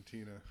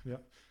 Argentina. Yeah.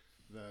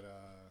 That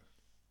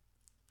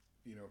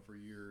for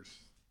years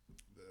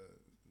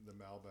the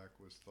Malbec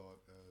was thought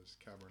as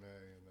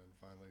Cabernet, and then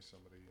finally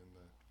somebody in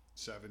the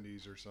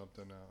 70s or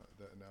something.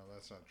 Now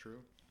that's not true.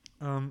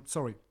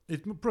 Sorry,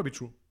 it's probably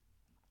true.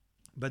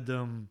 But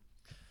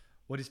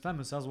what is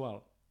famous as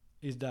well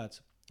is that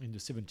in the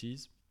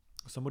 70s,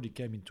 somebody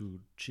came into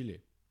Chile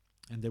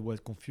and they were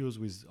confused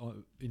with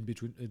in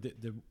between.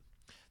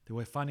 They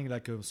were finding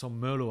like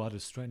some Merlot had a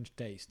strange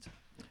taste.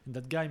 And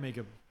that guy make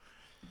a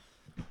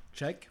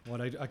check.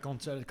 What I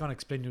can't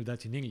explain you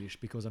that in English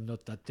because I'm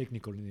not that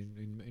technical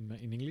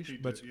in English. He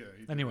But did, he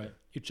did anyway, that.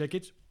 you check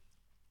it,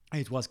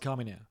 and it was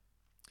Carmenère.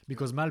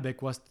 Because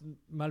Malbec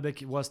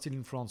was still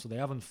in France, so they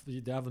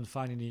haven't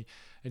found any.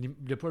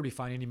 They probably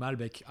find any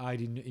Malbec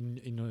hide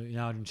in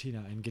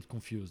Argentina and get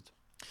confused.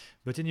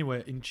 But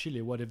anyway, in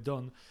Chile, what they've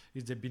done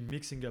is they've been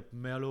mixing up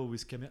Merlot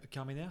with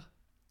Carmenère,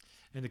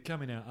 and the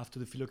Carmenère after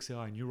the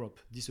Phylloxera in Europe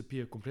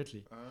disappeared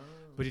completely. Oh,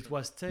 But it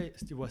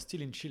okay. was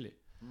still in Chile,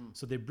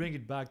 so they bring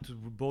it back to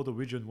the Bordeaux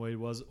region where it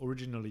was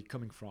originally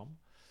coming from,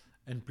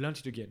 and plant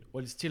it again.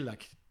 Well, it's still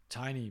like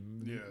tiny,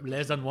 Yeah,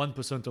 less than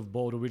 1% of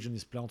Bordeaux region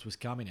is planted with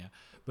Carmenère.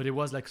 But it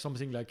was like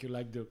something like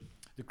the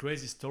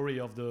crazy story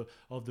of the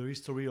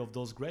history of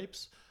those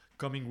grapes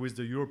coming with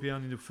the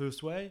European in the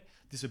first way,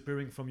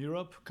 disappearing from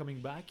Europe,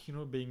 coming back,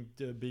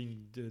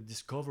 being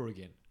discovered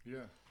again.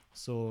 Yeah.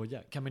 So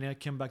yeah, Carmenère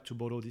came back to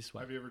Bordeaux this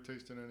way. Have you ever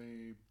tasted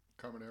any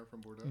Carmenère from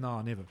Bordeaux?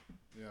 No, never.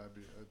 Yeah,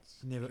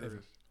 it's Never,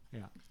 curious.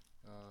 Yeah.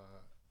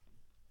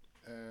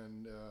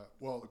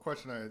 Well, the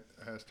question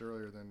I asked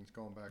earlier then is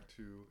going back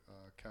to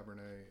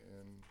Cabernet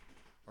in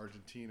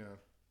Argentina,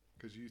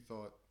 because you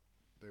thought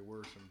they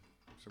were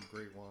some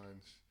great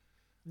wines.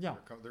 Yeah.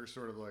 They're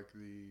sort of like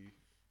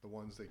the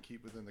ones they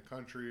keep within the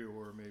country,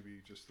 or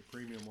maybe just the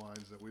premium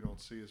wines that we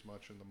don't see as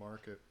much in the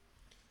market.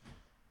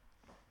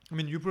 I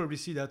mean, you probably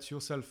see that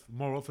yourself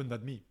more often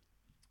than me.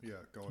 Yeah,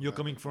 You're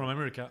coming from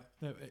America,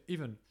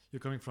 even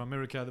you're coming from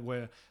America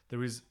where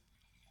there is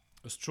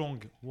a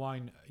strong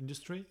wine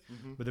industry,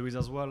 but there is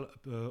as well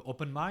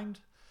open mind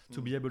to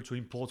be able to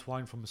import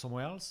wine from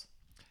somewhere else.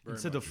 Very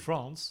Instead much. of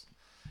France,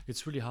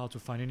 it's really hard to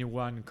find any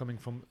wine coming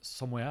from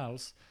somewhere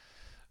else.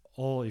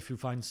 Or if you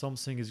find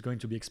something, it's going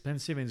to be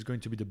expensive and it's going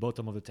to be the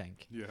bottom of the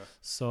tank. Yeah,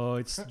 So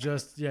it's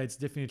just, it's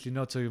definitely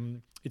not,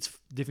 it's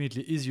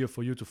definitely easier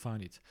for you to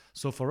find it.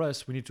 So for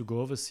us, we need to go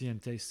overseas and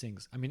taste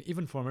things. I mean,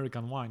 even for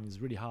American wine, it's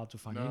really hard to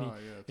find any.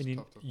 it's And in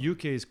tough to find.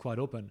 UK is quite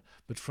open,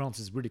 but France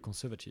is really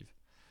conservative.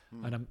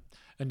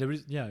 And there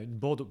is, in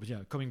Bordeaux,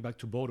 coming back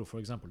to Bordeaux, for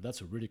example,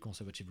 that's a really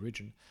conservative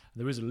region.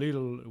 There is a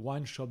little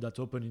wine shop that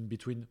opened in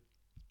between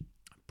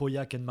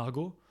Pauillac and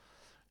Margaux,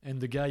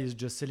 and the guy is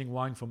just selling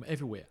wine from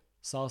everywhere.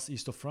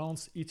 Southeast of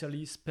France,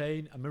 Italy,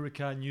 Spain,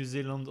 America, New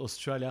Zealand,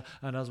 Australia,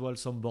 and as well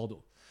some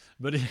Bordeaux.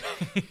 But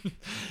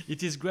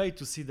it is great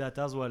to see that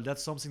as well.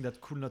 That's something that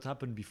could not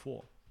happen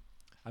before.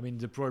 I mean,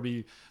 they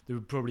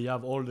will probably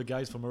have all the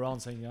guys from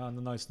around saying,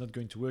 no, it's not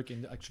going to work.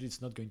 And actually,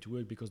 it's not going to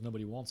work because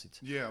nobody wants it.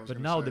 Yeah, I was But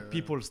gonna now say the that.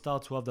 people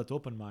start to have that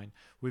open mind.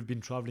 We've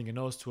been traveling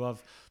enough to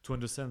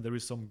understand there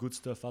is some good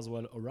stuff as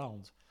well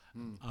around.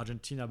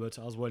 Argentina, but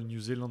as well New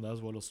Zealand,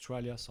 as well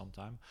Australia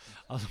sometime.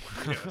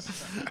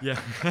 Yeah.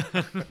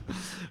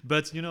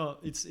 But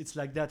it's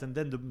like that, and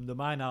then the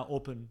mind are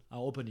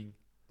opening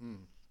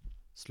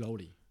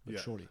slowly but Yeah.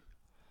 surely.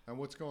 And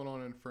what's going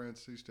on in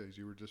France these days?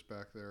 You were just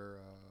back there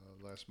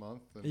last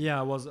month. And,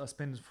 Yeah, I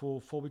spent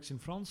 4 weeks in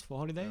France for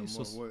holiday. and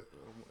So what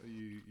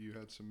you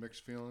had some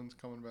mixed feelings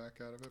coming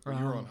back out of it, but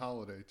you were on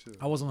holiday too.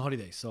 I was on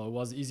holiday, so it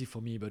was easy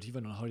for me. But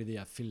even on holiday,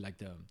 I feel like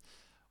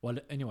well,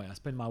 anyway, I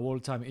spend my whole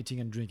time eating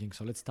and drinking.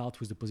 So let's start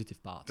with the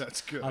positive part.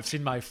 That's good. I've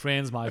seen my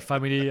friends, my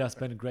family. I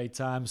spent a great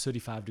time,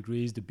 35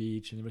 degrees, the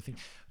beach and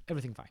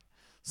everything fine.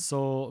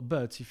 So,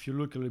 but if you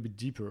look a little bit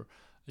deeper,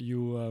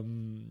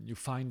 you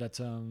find that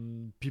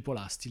people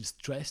are still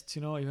stressed,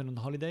 even on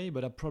holiday.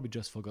 But I probably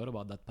just forgot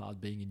about that part.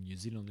 Being in New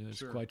Zealand, it's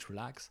Sure. quite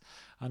relaxed,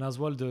 and as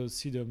well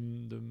see the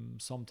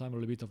sometimes a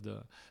little bit of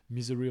the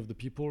misery of the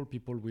people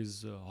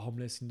with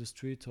homeless in the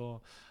street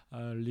or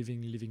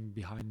living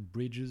behind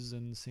bridges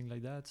and things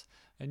like that.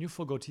 And you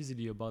forgot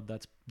easily about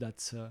that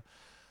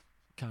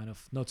kind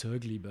of not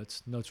ugly,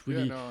 but not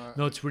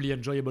really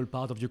enjoyable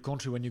part of your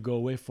country when you go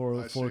away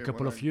for a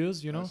couple of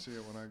years. I see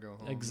it when I go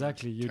home.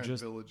 Exactly. You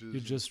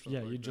villages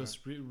just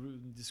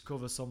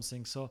discover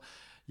something. So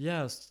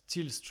yeah,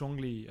 still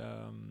strongly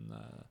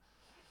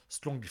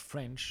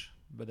French,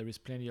 but there is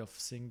plenty of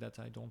things that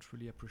I don't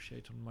really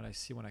appreciate on what I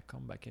see when I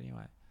come back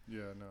anyway.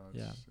 Yeah, no,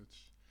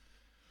 it's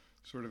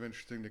sort of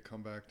interesting to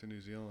come back to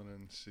New Zealand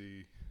and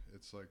see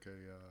it's like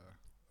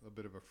a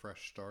bit of a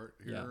fresh start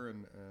here,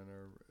 and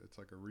it's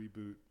like a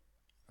reboot,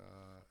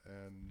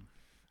 and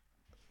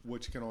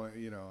which can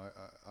only,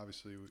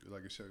 obviously,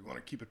 like you said, you want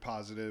to keep it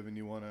positive, and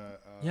you want to.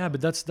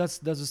 But that's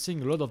the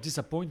thing. A lot of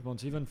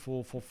disappointment, even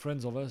for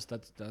friends of us,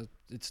 that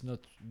it's not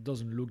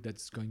doesn't look that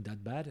it's going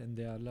that bad, and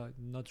they are like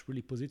not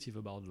really positive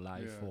about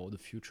life or the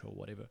future or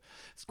whatever.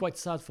 It's quite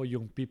sad for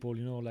young people,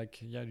 you're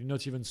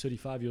not even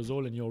 35 years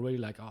old, and you're already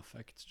like, oh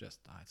fuck, it's just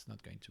it's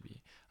not going to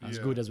be as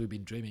good as we've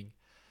been dreaming.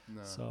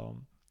 No. So,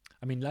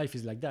 I mean, life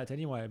is like that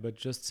anyway. But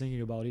just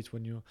thinking about it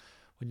when you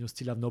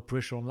still have no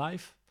pressure on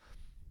life.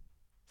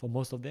 For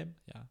most of them,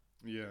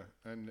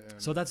 and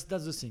so that's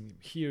the thing.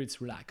 Here it's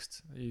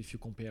relaxed if you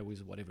compare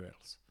with whatever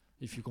else.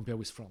 If you compare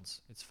with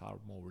France, it's far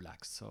more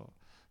relaxed. So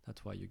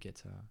that's why you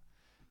get a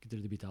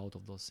little bit out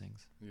of those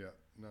things. Yeah,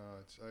 no,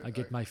 I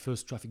get my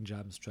first traffic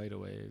jam straight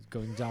away.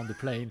 Going down the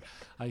plane,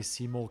 I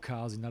see more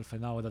cars in half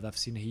an hour that I've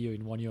seen here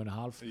in 1 year and a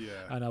half. Yeah,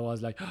 and I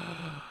was like,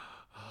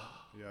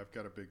 yeah, I've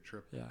got a big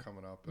trip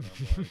coming up, and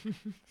I'm like,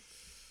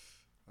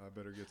 I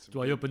better get some.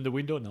 Do I open the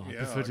window? No, I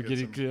prefer to get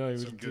it clear.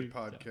 Some good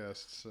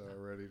podcasts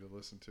ready to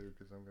listen to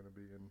because I'm going to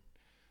be in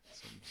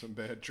some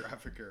bad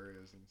traffic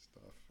areas and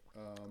stuff.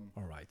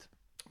 All right.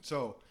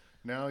 So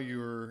now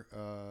you've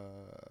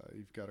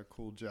got a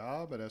cool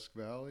job at Esk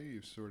Valley.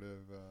 You've sort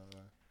of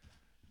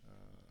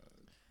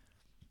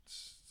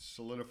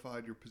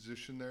solidified your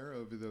position there,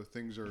 though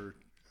things are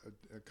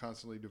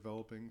constantly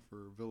developing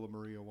for Villa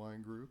Maria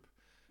Wine Group,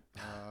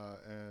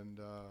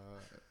 and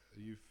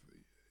you've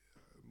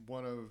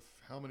one of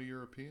how many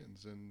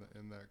Europeans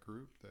in that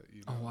group that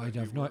you know?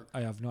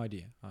 I have no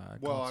idea.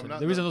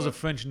 There is another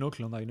French in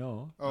Auckland, I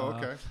know. Oh,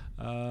 okay.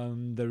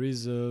 There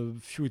is a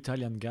few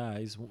Italian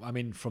guys. I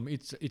mean, from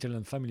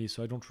Italian family,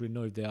 so I don't really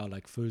know if they are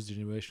like first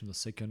generation or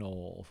second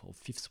or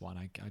fifth one.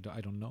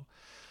 I don't know.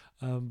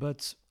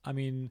 But I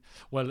mean,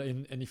 well,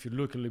 and if you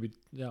look a little bit,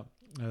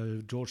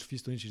 George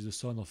Fistonic is the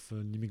son of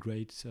an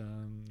immigrant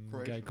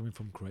guy coming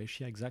from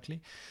Croatia,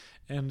 exactly.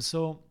 And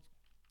so,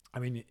 I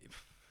mean,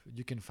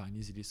 you can find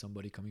easily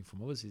somebody coming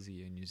from overseas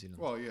here in New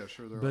Zealand. Well, yeah,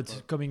 sure. I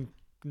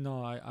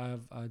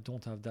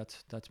don't have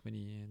that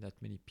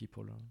many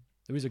people.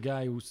 There is a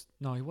guy he was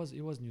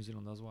New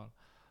Zealand as well.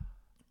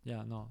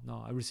 Yeah, no.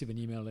 I received an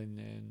email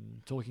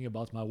and talking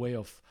about my way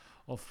of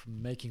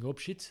making up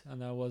shit,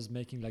 and I was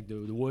making like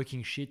the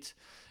working shit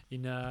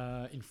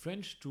in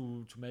French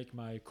to make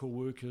my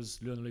co-workers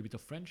learn a little bit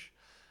of French.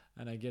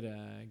 And I get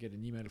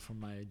an email from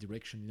my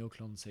direction in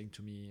Auckland saying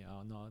to me,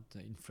 "Not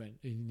in French,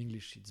 in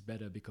English, it's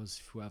better because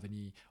if you have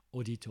any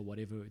audit or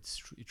whatever, it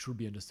should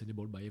be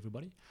understandable by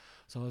everybody."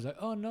 So I was like,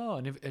 "Oh no!"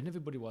 and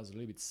everybody was a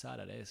little bit sad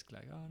at Esk,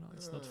 like, "Oh no,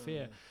 it's not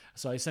fair."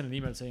 So I sent an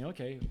email saying,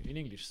 "Okay, in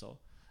English." So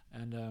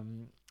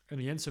and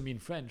he answered me in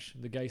French.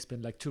 The guy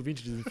spent like 2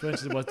 vintages in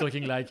French. He was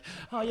talking like,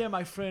 "Oh yeah,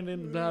 my friend,"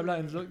 and blah blah.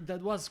 And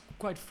that was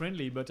quite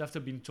friendly. But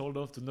after being told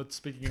off to not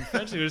speaking in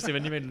French, you receive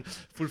an email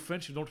full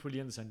French. You don't really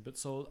understand. But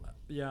so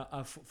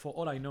for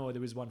all I know,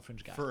 there is one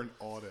French guy for an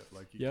audit.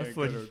 Like you can't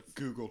go to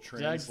Google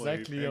Translate. Yeah,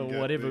 exactly, or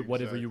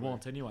whatever you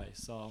want. Anyway,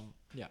 so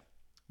yeah,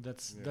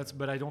 that's.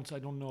 But I don't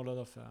know a lot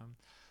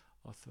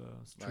of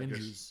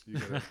strangers.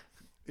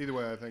 Either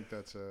way, I think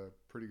that's a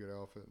pretty good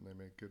outfit, and they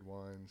make good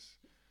wines.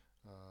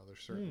 They're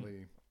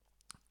certainly.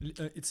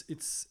 It's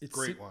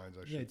great wines.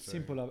 I should say. Yeah, it's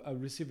simple.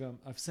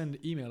 I've sent an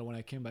email when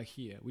I came back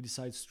here. We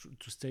decided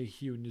to stay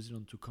here in New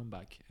Zealand, to come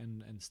back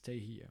and stay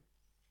here.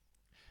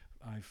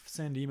 I've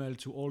sent email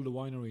to all the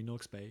winery in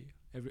Hawke's Bay,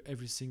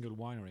 every single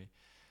winery,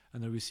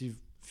 and I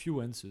received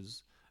few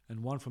answers,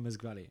 and one from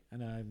Esk Valley.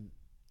 And I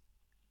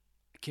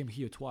came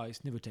here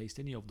twice, never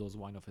tasted any of those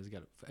wine of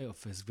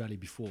Esk Valley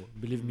before,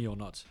 believe me or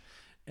not,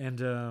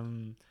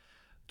 and.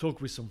 Talk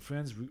with some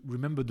friends,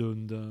 remember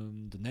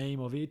the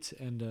name of it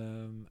and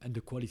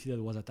the quality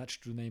that was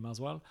attached to the name as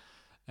well,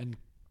 and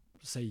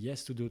say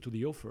yes to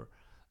the offer,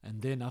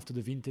 and then after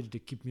the vintage they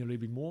keep me a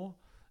little bit more,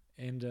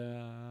 and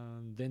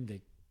then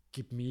they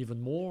keep me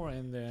even more,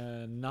 and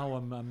now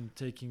I'm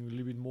taking a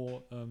little bit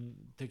more,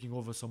 taking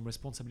over some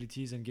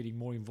responsibilities and getting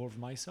more involved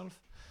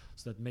myself,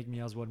 so that make me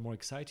as well more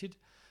excited.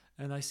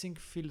 And I think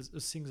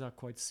things are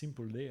quite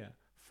simple there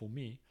for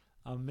me.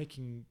 I'm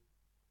making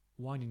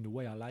wine in the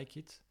way I like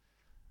it,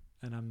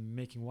 and I'm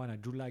making wine I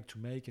do like to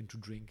make and to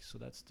drink. So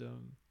that's the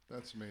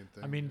main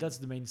thing. I mean, that's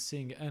the main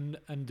thing. And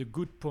the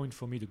good point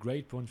for me, the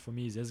great point for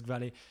me is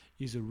Esquvallet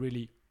is a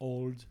really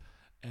old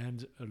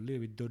and a little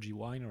bit dodgy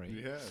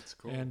winery. Yeah, it's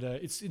cool. And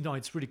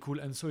it's really cool.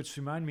 And so it's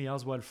remind me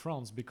as well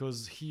France,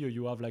 because here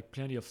you have like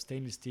plenty of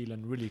stainless steel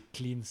and really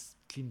clean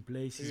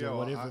places or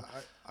whatever.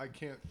 I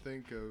can't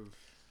think of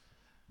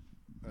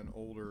an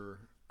older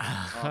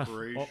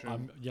operation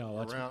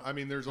around. I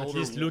mean, there's at older.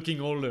 least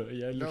looking older.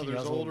 Yeah, no, looking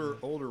there's older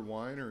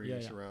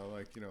wineries around,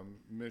 like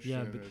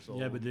Mission is old.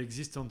 Yeah, but the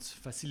existent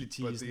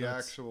facilities. But the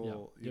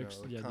actual,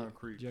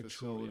 concrete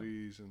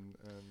facilities and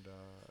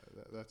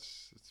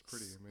it's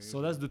pretty amazing.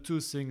 So that's the two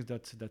things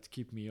that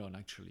keep me on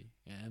actually,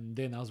 and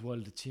then as well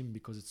the team,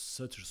 because it's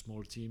such a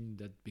small team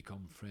that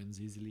become friends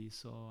easily.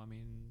 So I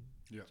mean,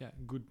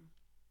 good.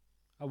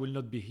 I will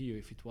not be here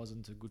if it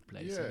wasn't a good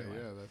place.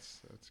 Yeah,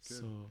 that's good.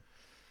 So.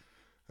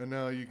 And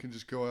now you can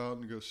just go out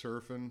and go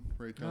surfing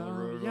right down the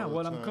road. Yeah,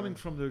 well, I'm coming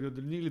from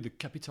nearly the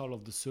capital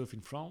of the surf in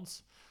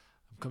France.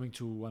 I'm coming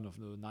to one of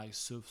the nice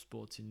surf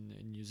spots in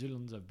New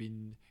Zealand. I've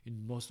been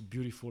in most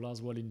beautiful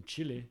as well in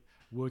Chile,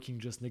 working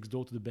just next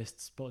door to the best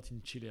spot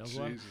in Chile as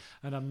well.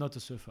 And I'm not a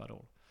surfer at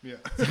all. Yeah,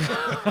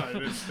 I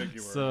didn't think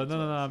you were. So no,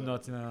 I'm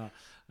not.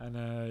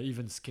 And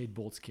even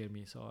skateboards scare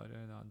me, so it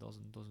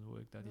doesn't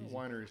work that easy.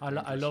 Wineries.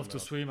 I love to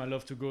swim. I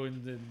love to go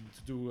in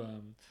to do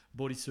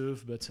body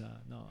surf, but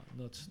no,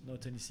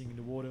 not anything in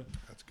the water.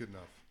 That's good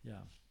enough.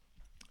 Yeah.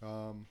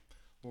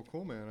 Well,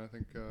 cool, man. I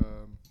think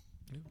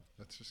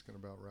that's just gonna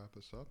about wrap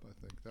us up. I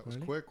think that was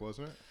quick,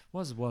 wasn't it?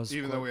 Was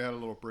even though we had a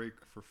little break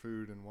for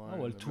food and wine.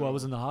 Oh well, 2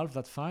 hours and a half.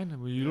 That's fine.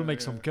 You'll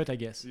make some cut, I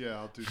guess. Yeah,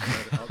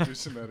 I'll do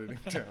some editing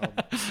down.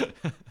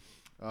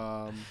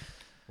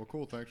 Well,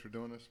 cool. Thanks for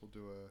doing this. We'll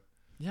do a.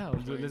 Yeah,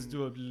 let's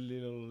do a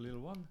little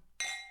one.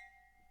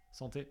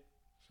 Santé.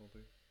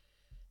 Santé.